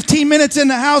 amen, 15 minutes in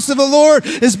the house of the Lord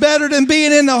is better than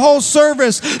being in the whole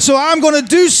service. So I'm going to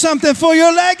do something for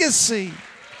your legacy.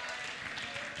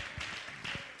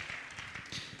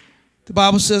 The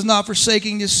Bible says, not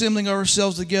forsaking the assembling of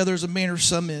ourselves together as a manner of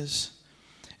some is,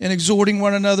 and exhorting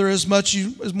one another as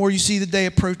more you see the day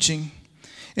approaching.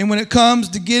 And when it comes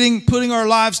to putting our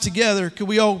lives together, could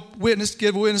we all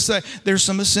give a witness that there's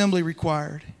some assembly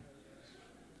required?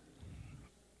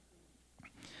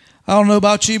 I don't know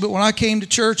about you, but when I came to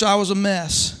church, I was a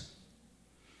mess.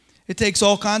 It takes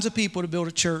all kinds of people to build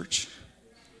a church.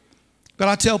 But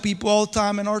I tell people all the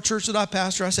time in our church that I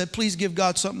pastor, I said, please give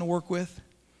God something to work with.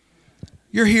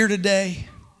 You're here today.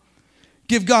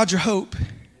 Give God your hope.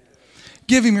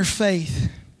 Give Him your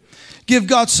faith. Give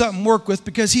God something to work with,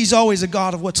 because He's always a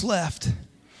God of what's left.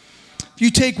 If you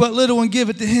take what little and give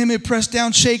it to Him, He'll press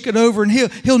down, shake it over, and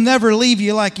He'll never leave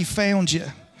you like He found you.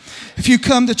 If you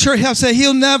come to church, I'll say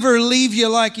He'll never leave you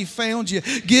like He found you.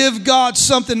 Give God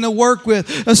something to work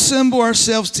with. Assemble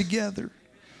ourselves together.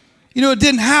 You know, it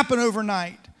didn't happen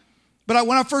overnight. But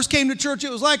when I first came to church, it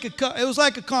was like a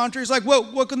contrary. It's like,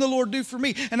 what can the Lord do for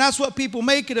me? And that's what people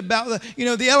make it about.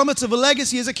 The elements of a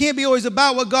legacy is it can't be always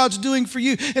about what God's doing for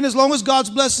you. And as long as God's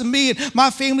blessing me and my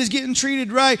family's getting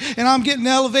treated right and I'm getting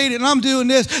elevated and I'm doing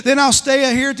this, then I'll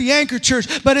stay here at the Anchor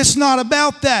Church. But it's not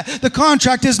about that. The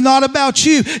contract is not about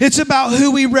you. It's about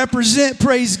who we represent,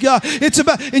 praise God.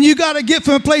 And you got to get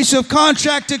from a place of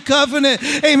contract to covenant,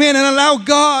 amen, and allow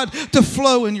God to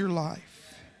flow in your life.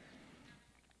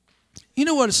 You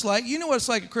know what it's like? You know what it's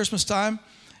like at Christmas time?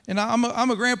 And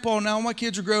I'm a grandpa now. My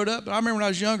kids are grown up. But I remember when I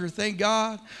was younger. Thank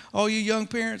God, all you young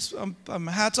parents. I'm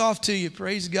hats off to you.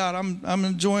 Praise God. I'm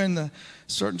enjoying the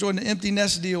empty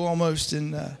nest deal almost.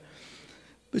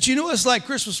 But you know what it's like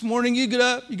Christmas morning? You get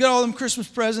up. You got all them Christmas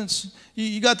presents.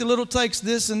 You got the little takes,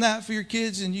 this and that for your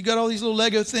kids, and you got all these little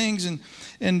Lego things,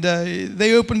 and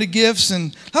they open the gifts,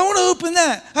 and I want to open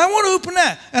that. I want to open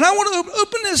that, and I want to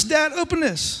open this, Dad. Open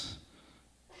this.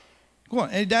 Go on,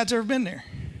 any dads ever been there?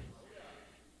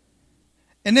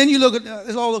 And then you look at,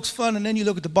 it all looks fun, and then you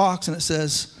look at the box and it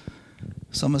says,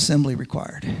 some assembly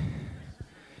required.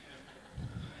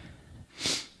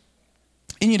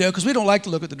 And because we don't like to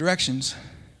look at the directions.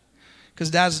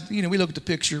 Because dads, we look at the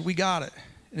picture, we got it.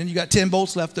 And then you got 10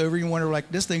 bolts left over, you wonder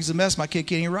this thing's a mess, my kid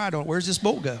can't even ride on it. Where's this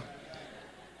bolt go?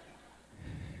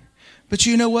 But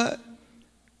you know what?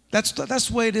 That's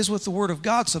the way it is with the Word of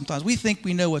God sometimes. We think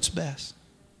we know what's best.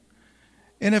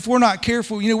 And if we're not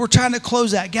careful, we're trying to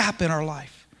close that gap in our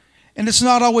life. And it's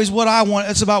not always what I want.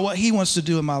 It's about what He wants to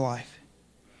do in my life.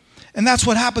 And that's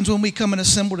what happens when we come and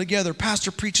assemble together.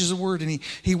 Pastor preaches a word and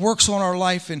he works on our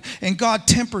life. And God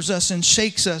tempers us and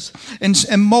shakes us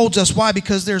and molds us. Why?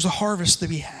 Because there's a harvest to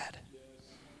be had.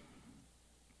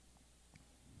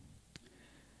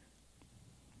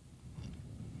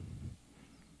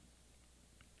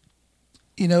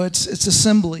 It's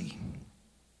assembly.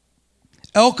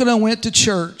 Elkanah went to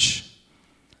church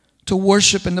to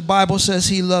worship, and the Bible says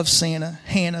he loved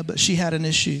Hannah, but she had an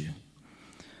issue.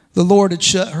 The Lord had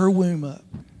shut her womb up.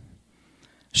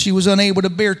 She was unable to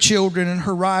bear children, and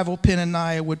her rival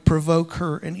Peninnah would provoke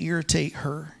her and irritate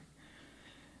her.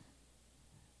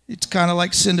 It's kind of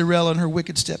like Cinderella and her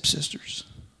wicked stepsisters.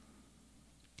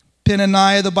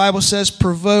 Peninnah, the Bible says,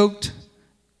 provoked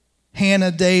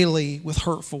Hannah daily with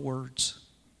hurtful words.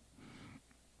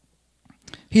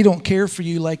 He don't care for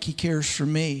you like he cares for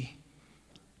me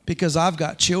because I've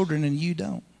got children and you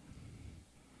don't.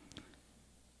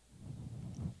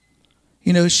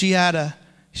 She had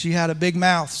a big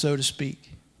mouth, so to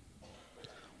speak.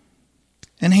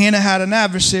 And Hannah had an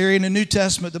adversary. In the New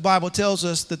Testament, the Bible tells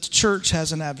us that the church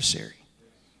has an adversary.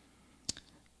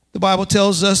 The Bible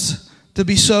tells us to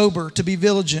be sober, to be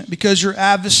vigilant, because your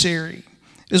adversary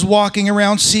is walking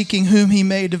around seeking whom he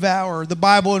may devour. The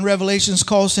Bible in Revelations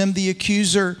calls him the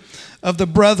accuser of the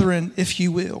brethren, if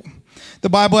you will. The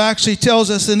Bible actually tells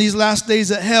us in these last days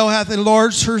that hell hath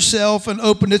enlarged herself and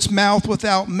opened its mouth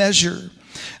without measure.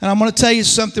 And I'm going to tell you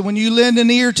something. When you lend an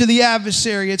ear to the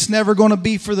adversary, it's never going to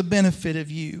be for the benefit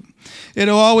of you.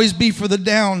 It'll always be for the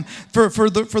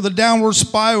downward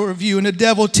spiral of you. And the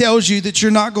devil tells you that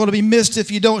you're not going to be missed if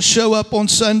you don't show up on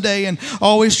Sunday, and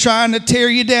always trying to tear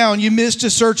you down. You missed a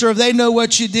church, or they know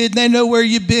what you did. They know where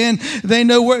you've been. They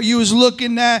know what you was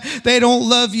looking at. They don't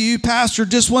love you. Pastor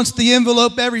just wants the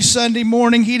envelope every Sunday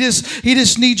morning. He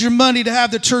just needs your money to have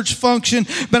the church function.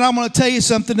 But I'm going to tell you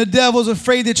something. The devil's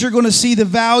afraid that you're going to see the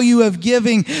value of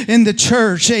giving in the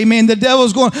church. Amen. The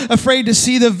devil's afraid to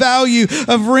see the value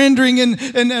of rendering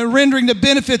and rendering the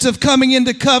benefits of coming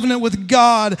into covenant with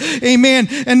God. Amen.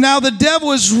 And now the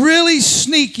devil is really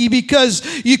sneaky,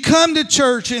 because you come to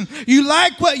church and you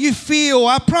like what you feel.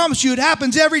 I promise you, it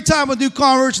happens every time with new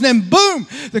converts, and then boom,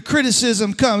 the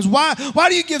criticism comes. Why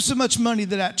do you give so much money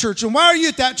to that church? And why are you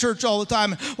at that church all the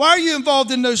time? Why are you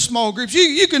involved in those small groups?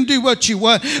 You can do what you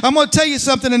want. I'm going to tell you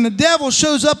something, and the devil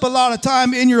shows up a lot of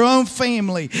time in your own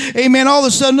family. Amen. All of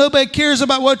a sudden, nobody cares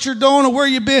about what you're doing or where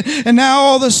you've been, and now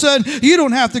all of a sudden, you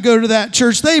don't have to go to that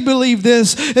church. They believe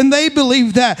this and they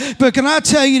believe that. But can I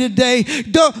tell you today,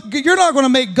 you're not going to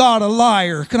make God a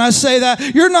liar. Can I say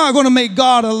that? You're not going to make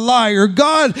God a liar.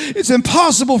 It's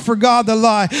impossible for God to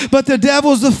lie. But the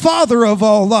devil's the father of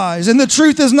all lies, and the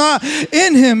truth is not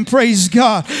in him. Praise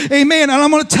God. Amen. And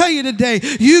I'm going to tell you today,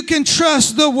 you can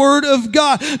trust the word of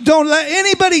God. Don't let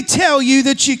anybody tell you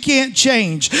that you can't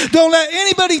change. Don't let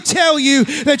anybody tell you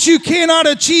that you cannot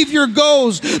achieve your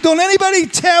goals. Don't anybody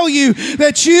tell you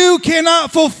that you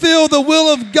cannot fulfill the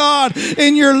will of God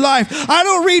in your life. I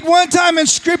don't read one time in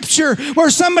Scripture where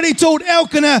somebody told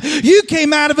Elkanah, you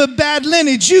came out of a bad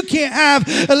lineage. You can't have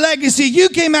a legacy. You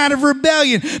came out of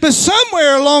rebellion. But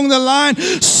somewhere along the line,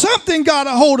 something got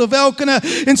a hold of Elkanah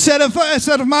and said, if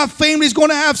my family's going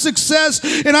to have success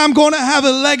and I'm going to have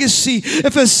a legacy,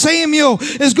 if a Samuel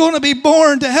is going to be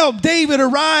born to help David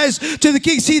arise to the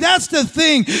king. See, that's the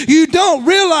thing. You don't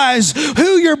realize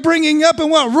who you're bringing up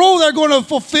and what role they're going to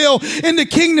fulfill in the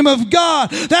kingdom of God.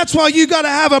 That's why you got to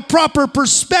have a proper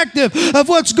perspective of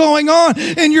what's going on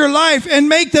in your life and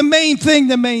make the main thing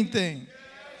the main thing.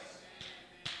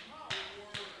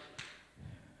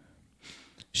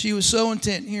 She was so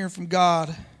intent hearing from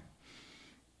God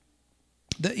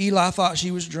that Eli thought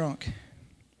she was drunk.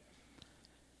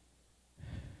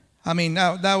 I mean,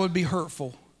 that would be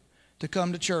hurtful, to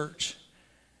come to church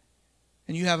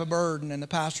and you have a burden and the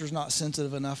pastor's not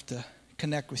sensitive enough to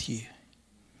connect with you.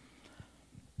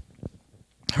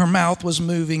 Her mouth was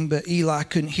moving, but Eli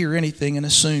couldn't hear anything and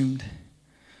assumed.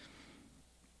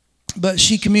 But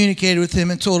she communicated with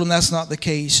him and told him that's not the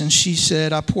case. And she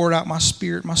said, I poured out my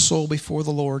spirit, my soul before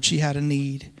the Lord. She had a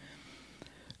need.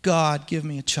 God, give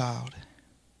me a child.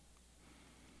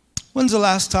 When's the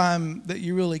last time that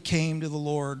you really came to the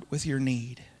Lord with your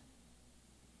need?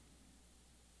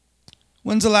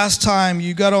 When's the last time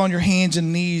you got on your hands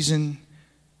and knees and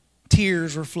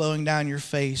tears were flowing down your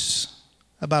face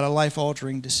about a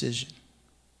life-altering decision?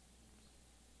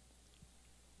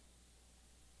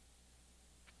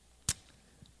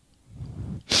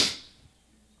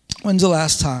 When's the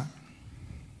last time?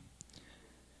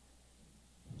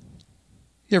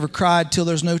 You ever cried till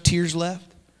there's no tears left?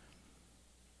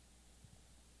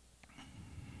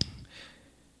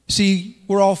 See,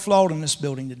 we're all flawed in this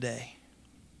building today,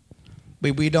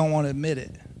 but we don't want to admit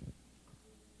it.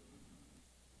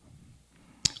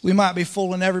 We might be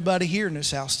fooling everybody here in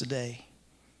this house today,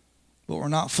 but we're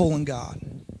not fooling God.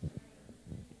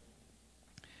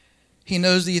 He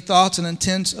knows the thoughts and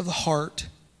intents of the heart.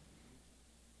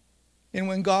 And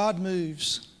when God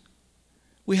moves,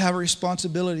 we have a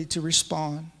responsibility to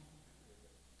respond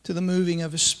to the moving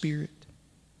of His Spirit.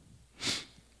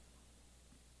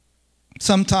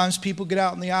 Sometimes people get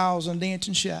out in the aisles and dance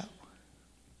and shout.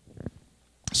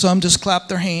 Some just clap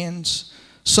their hands.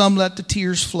 Some let the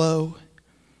tears flow.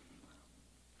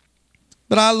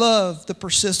 But I love the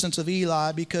persistence of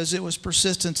Eli because it was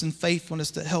persistence and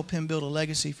faithfulness that helped him build a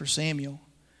legacy for Samuel.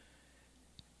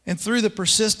 And through the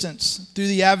persistence, through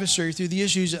the adversary, through the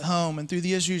issues at home, and through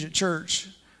the issues at church,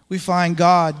 we find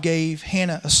God gave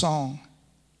Hannah a song.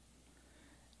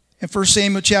 In 1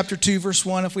 Samuel chapter 2, verse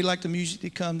 1, if we'd like the music to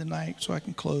come tonight so I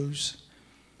can close.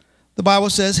 The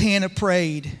Bible says, Hannah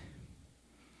prayed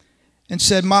and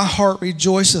said, my heart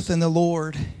rejoiceth in the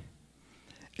Lord,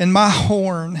 and my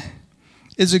horn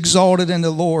is exalted in the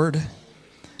Lord.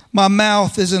 My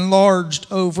mouth is enlarged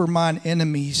over mine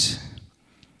enemies.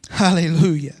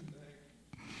 Hallelujah.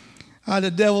 The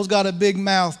devil's got a big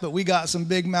mouth, but we got some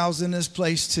big mouths in this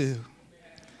place too.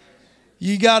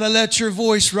 You got to let your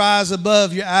voice rise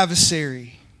above your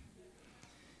adversary.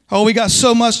 Oh, we got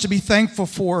so much to be thankful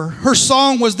for. Her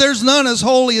song was, there's none as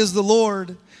holy as the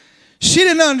Lord. She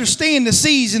didn't understand the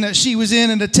season that she was in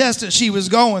and the test that she was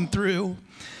going through.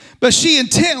 But she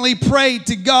intently prayed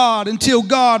to God until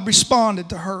God responded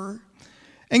to her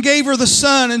and gave her the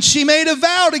son. And she made a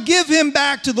vow to give him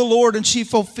back to the Lord, and she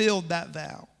fulfilled that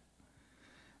vow.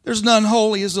 There's none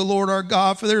holy as the Lord our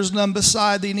God, for there is none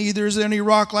beside thee, neither is there any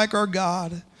rock like our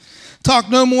God. Talk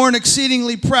no more and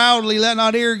exceedingly proudly, let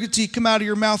not arrogancy come out of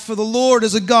your mouth, for the Lord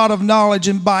is a God of knowledge,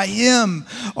 and by Him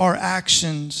are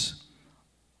actions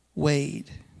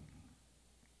weighed.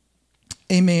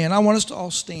 Amen. I want us to all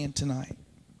stand tonight.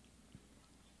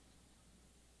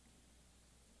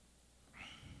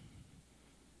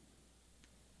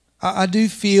 I do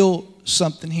feel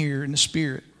something here in the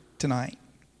Spirit tonight.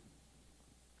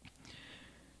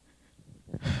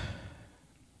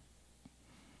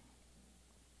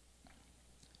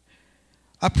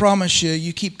 I promise you,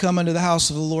 you keep coming to the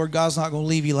house of the Lord, God's not going to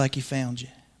leave you like He found you.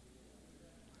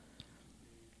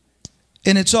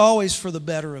 And it's always for the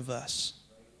better of us.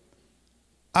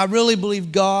 I really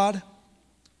believe God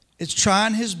is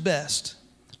trying His best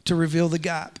to reveal the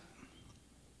gap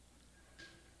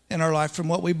in our life from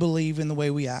what we believe and the way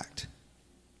we act.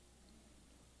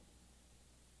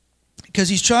 Because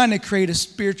He's trying to create a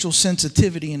spiritual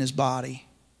sensitivity in His body.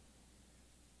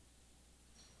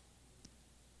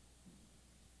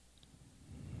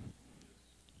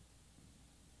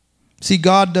 See,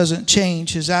 God doesn't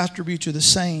change. His attributes are the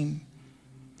same.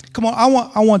 Come on,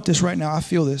 I want this right now. I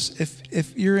feel this.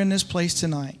 If you're in this place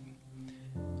tonight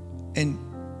and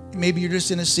maybe you're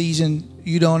just in a season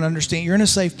you don't understand, you're in a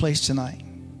safe place tonight.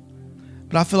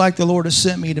 But I feel like the Lord has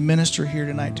sent me to minister here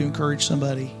tonight to encourage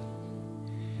somebody.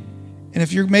 And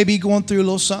if you're maybe going through a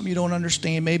little something you don't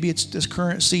understand, maybe it's this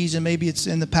current season, maybe it's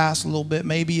in the past a little bit,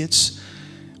 maybe it's,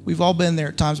 we've all been there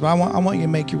at times, but I want you to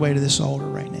make your way to this altar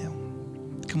right now.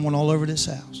 Come on, all over this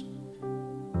house.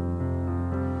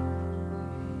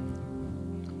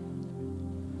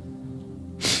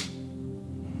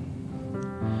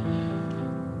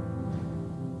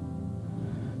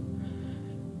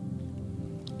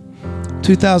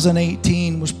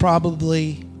 ...2018 was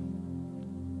probably,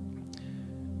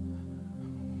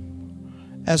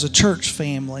 as a church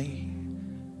family,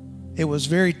 it was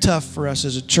very tough for us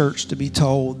as a church to be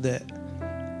told that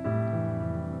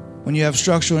when you have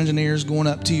structural engineers going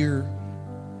up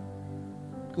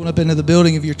into the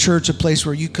building of your church, a place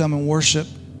where you come and worship,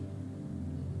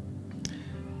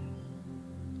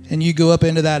 and you go up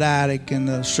into that attic and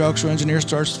the structural engineer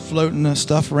starts floating the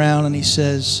stuff around, and he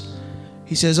says,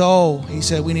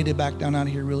 we need to back down out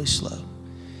of here really slow.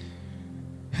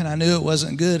 And I knew it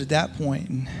wasn't good at that point.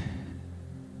 And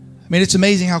I mean, it's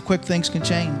amazing how quick things can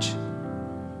change.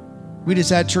 We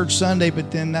just had church Sunday,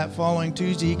 but then that following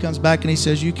Tuesday, he comes back and he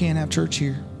says, you can't have church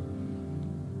here.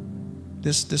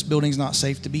 This building's not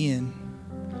safe to be in.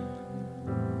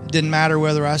 It didn't matter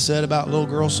whether I said about little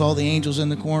girl saw the angels in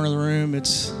the corner of the room.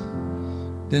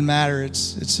 Didn't matter.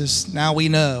 It's just, now we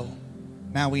know.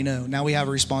 Now we know. Now we have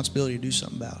a responsibility to do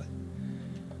something about it.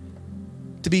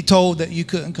 To be told that you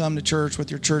couldn't come to church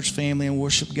with your church family and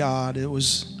worship God, it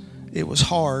was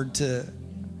hard to,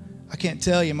 I can't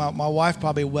tell you, my wife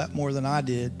probably wept more than I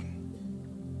did.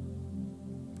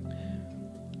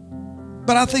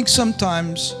 But I think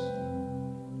sometimes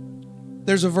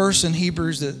there's a verse in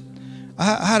Hebrews that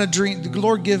I had a dream. The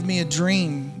Lord gave me a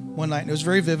dream one night, and it was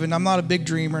very vivid. I'm not a big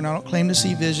dreamer, and I don't claim to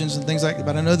see visions and things like that,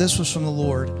 but I know this was from the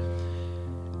Lord.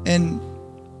 And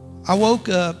I woke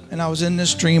up, and I was in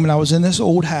this dream, and I was in this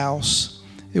old house.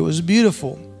 It was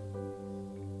beautiful.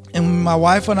 And when my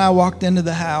wife and I walked into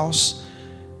the house,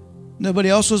 nobody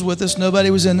else was with us. Nobody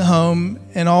was in the home.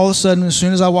 And all of a sudden, as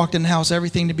soon as I walked in the house,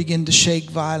 everything began to shake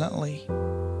violently.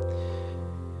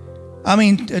 I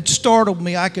mean, it startled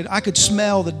me. I could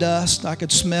smell the dust. I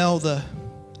could smell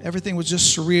everything was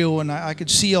just surreal. And I could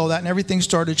see all that. And everything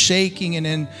started shaking. And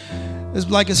then it was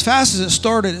like as fast as it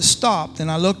started, it stopped. And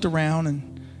I looked around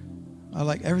and I was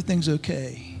like, everything's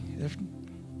okay.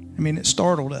 I mean, it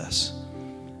startled us.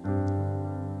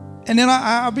 And then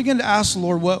I began to ask the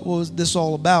Lord, what was this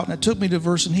all about? And it took me to a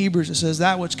verse in Hebrews that says,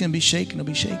 that which can be shaken will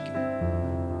be shaken.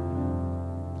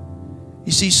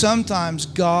 You see, sometimes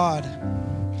God,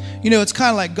 it's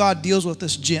kind of like God deals with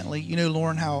us gently. You know,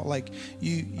 Lauren, how like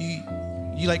you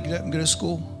like to get up and go to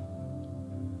school?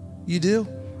 You do?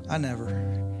 I never.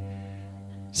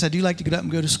 I said, do you like to get up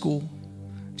and go to school?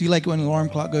 Do you like when the alarm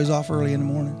clock goes off early in the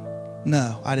morning?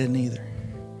 No, I didn't either.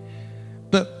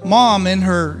 But Mom, in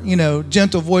her,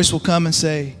 gentle voice will come and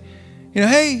say,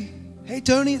 hey,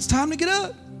 Tony, it's time to get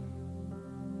up.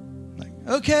 Like,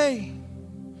 okay.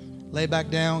 Lay back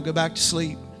down, go back to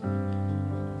sleep.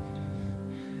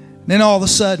 And then all of a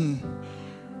sudden,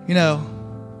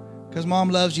 because Mom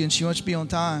loves you and she wants you to be on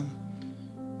time.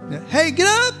 Hey, get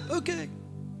up. Okay.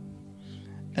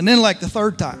 And then like the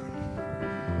third time.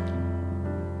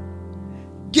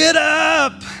 Get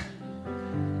up.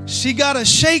 She got to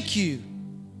shake you.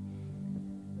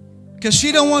 Because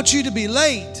she don't want you to be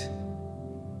late.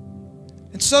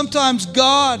 And sometimes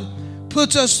God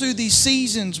puts us through these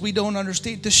seasons we don't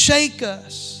understand to shake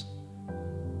us,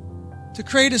 to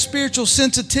create a spiritual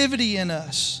sensitivity in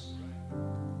us.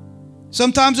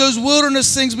 Sometimes those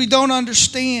wilderness things we don't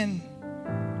understand.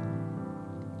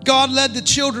 God led the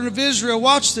children of Israel,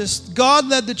 watch this, God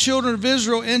led the children of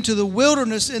Israel into the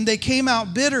wilderness and they came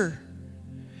out bitter.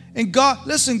 And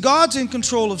God's in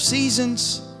control of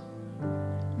seasons.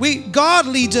 God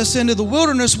leads us into the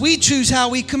wilderness. We choose how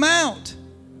we come out.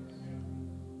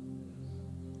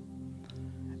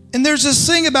 And there's this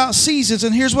thing about seasons,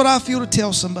 and here's what I feel to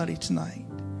tell somebody tonight.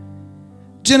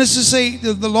 Genesis 8,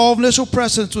 the law of initial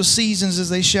precedence with seasons is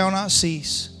they shall not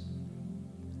cease.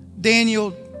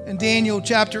 Daniel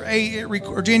chapter 8,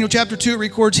 or Daniel chapter 2, it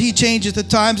records, He changeth the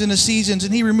times and the seasons,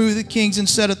 and He removeth the kings and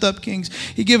setteth up kings.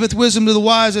 He giveth wisdom to the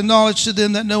wise and knowledge to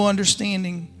them that know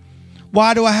understanding.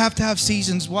 Why do I have to have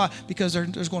seasons? Why? Because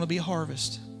there's going to be a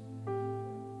harvest.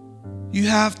 You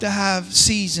have to have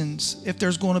seasons if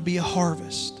there's going to be a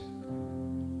harvest.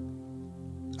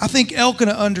 I think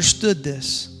Elkanah understood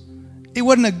this. It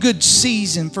wasn't a good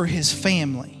season for his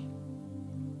family.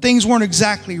 Things weren't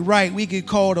exactly right. We could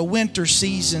call it a winter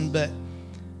season, but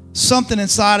something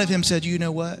inside of him said, you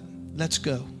know what? Let's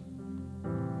go.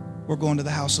 We're going to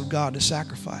the house of God to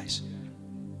sacrifice.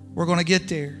 We're going to get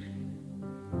there.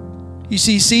 You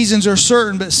see, seasons are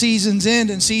certain, but seasons end,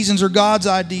 and seasons are God's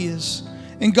ideas.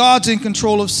 And God's in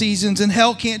control of seasons, and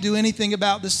hell can't do anything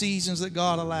about the seasons that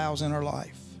God allows in our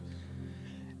life.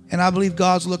 And I believe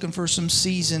God's looking for some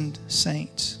seasoned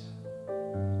saints.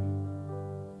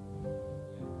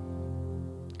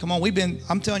 Come on,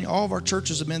 I'm telling you, all of our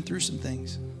churches have been through some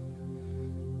things.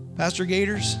 Pastor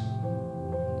Gators,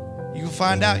 you can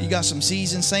find out you got some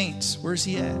seasoned saints. Where's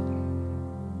he at?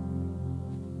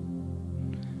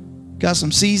 Got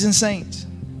some seasoned saints.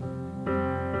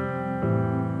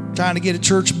 Trying to get a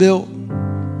church built.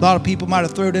 A lot of people might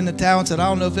have thrown in the towel and said, I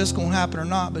don't know if it's going to happen or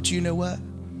not, but you know what?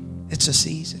 It's a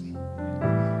season.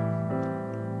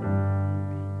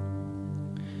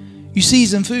 You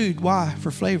season food. Why?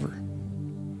 For flavor.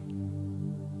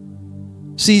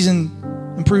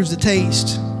 Season improves the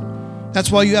taste.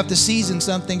 That's why you have to season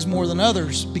some things more than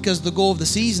others, because the goal of the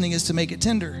seasoning is to make it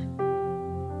tender.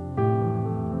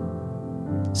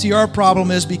 See, our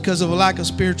problem is because of a lack of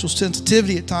spiritual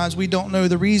sensitivity at times, we don't know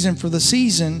the reason for the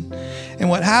season. And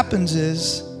what happens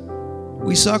is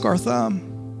we suck our thumb.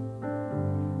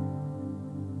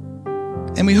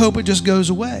 And we hope it just goes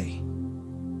away.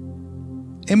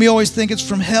 And we always think it's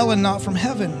from hell and not from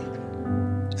heaven.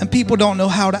 And people don't know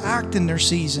how to act in their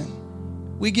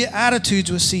season. We get attitudes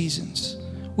with seasons.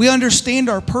 We understand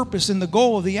our purpose and the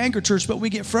goal of the Anchor Church, but we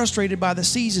get frustrated by the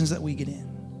seasons that we get in.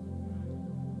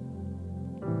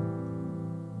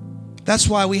 That's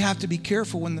why we have to be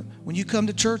careful when you come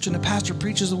to church and the pastor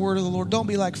preaches the word of the Lord. Don't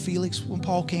be like Felix when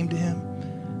Paul came to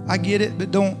him. I get it,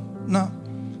 but don't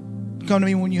come to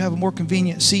me when you have a more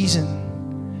convenient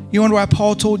season. You wonder why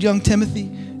Paul told young Timothy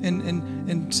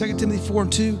in 2 Timothy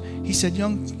 4:2, he said,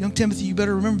 young Timothy, you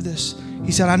better remember this.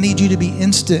 He said, I need you to be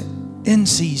instant in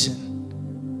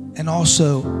season and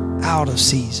also out of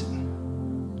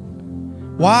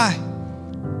season. Why?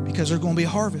 Because there's going to be a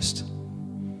harvest.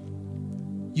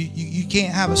 You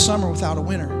can't have a summer without a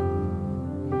winter.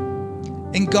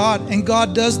 And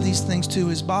God does these things to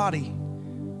his body.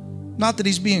 Not that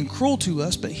he's being cruel to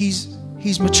us, but he's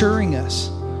maturing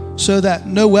us so that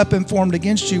no weapon formed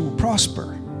against you will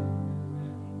prosper.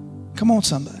 Come on,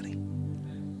 somebody.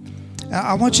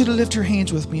 I want you to lift your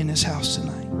hands with me in this house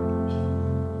tonight.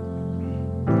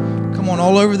 Come on,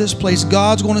 all over this place.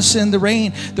 God's going to send the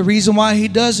rain. The reason why he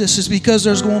does this is because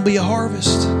there's going to be a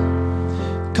harvest.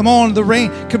 Come on, the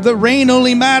rain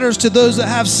only matters to those that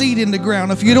have seed in the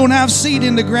ground. If you don't have seed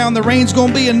in the ground, the rain's going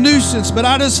to be a nuisance. But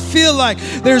I just feel like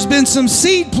there's been some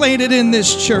seed planted in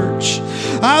this church.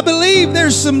 I believe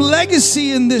there's some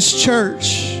legacy in this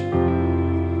church.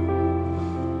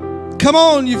 Come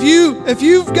on, if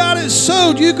you've got it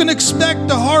sowed, you can expect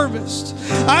a harvest.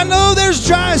 I know there's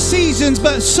dry seasons,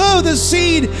 but sow the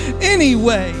seed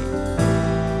anyway.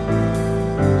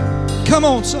 Come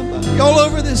on, somebody, all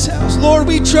over this house. Lord,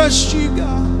 we trust you,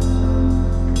 God. In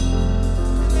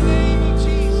the name of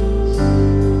Jesus.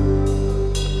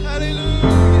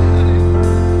 Hallelujah,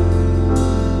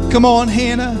 hallelujah. Come on,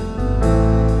 Hannah.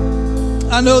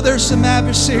 I know there's some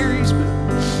adversaries,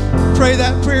 but pray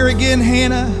that prayer again,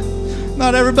 Hannah.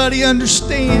 Not everybody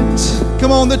understands.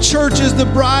 Come on, the church is the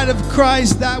bride of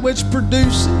Christ, that which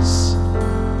produces.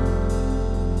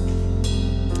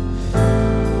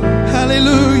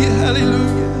 Hallelujah,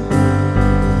 hallelujah.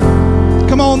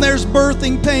 Come on, there's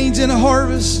birthing pains in a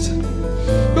harvest.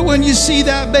 But when you see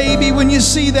that baby, when you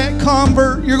see that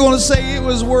convert, you're going to say it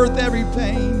was worth every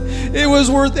pain. It was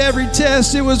worth every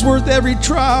test. It was worth every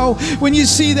trial. When you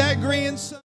see that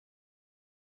grandson.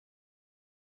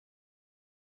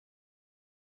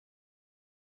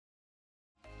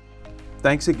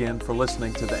 Thanks again for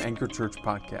listening to the Anchor Church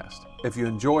podcast. If you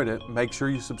enjoyed it, make sure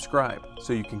you subscribe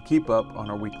so you can keep up on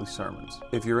our weekly sermons.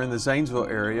 If you're in the Zanesville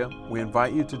area, we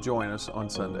invite you to join us on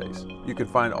Sundays. You can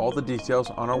find all the details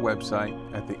on our website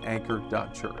at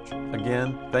theanchor.church.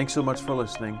 Again, thanks so much for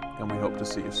listening, and we hope to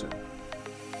see you soon.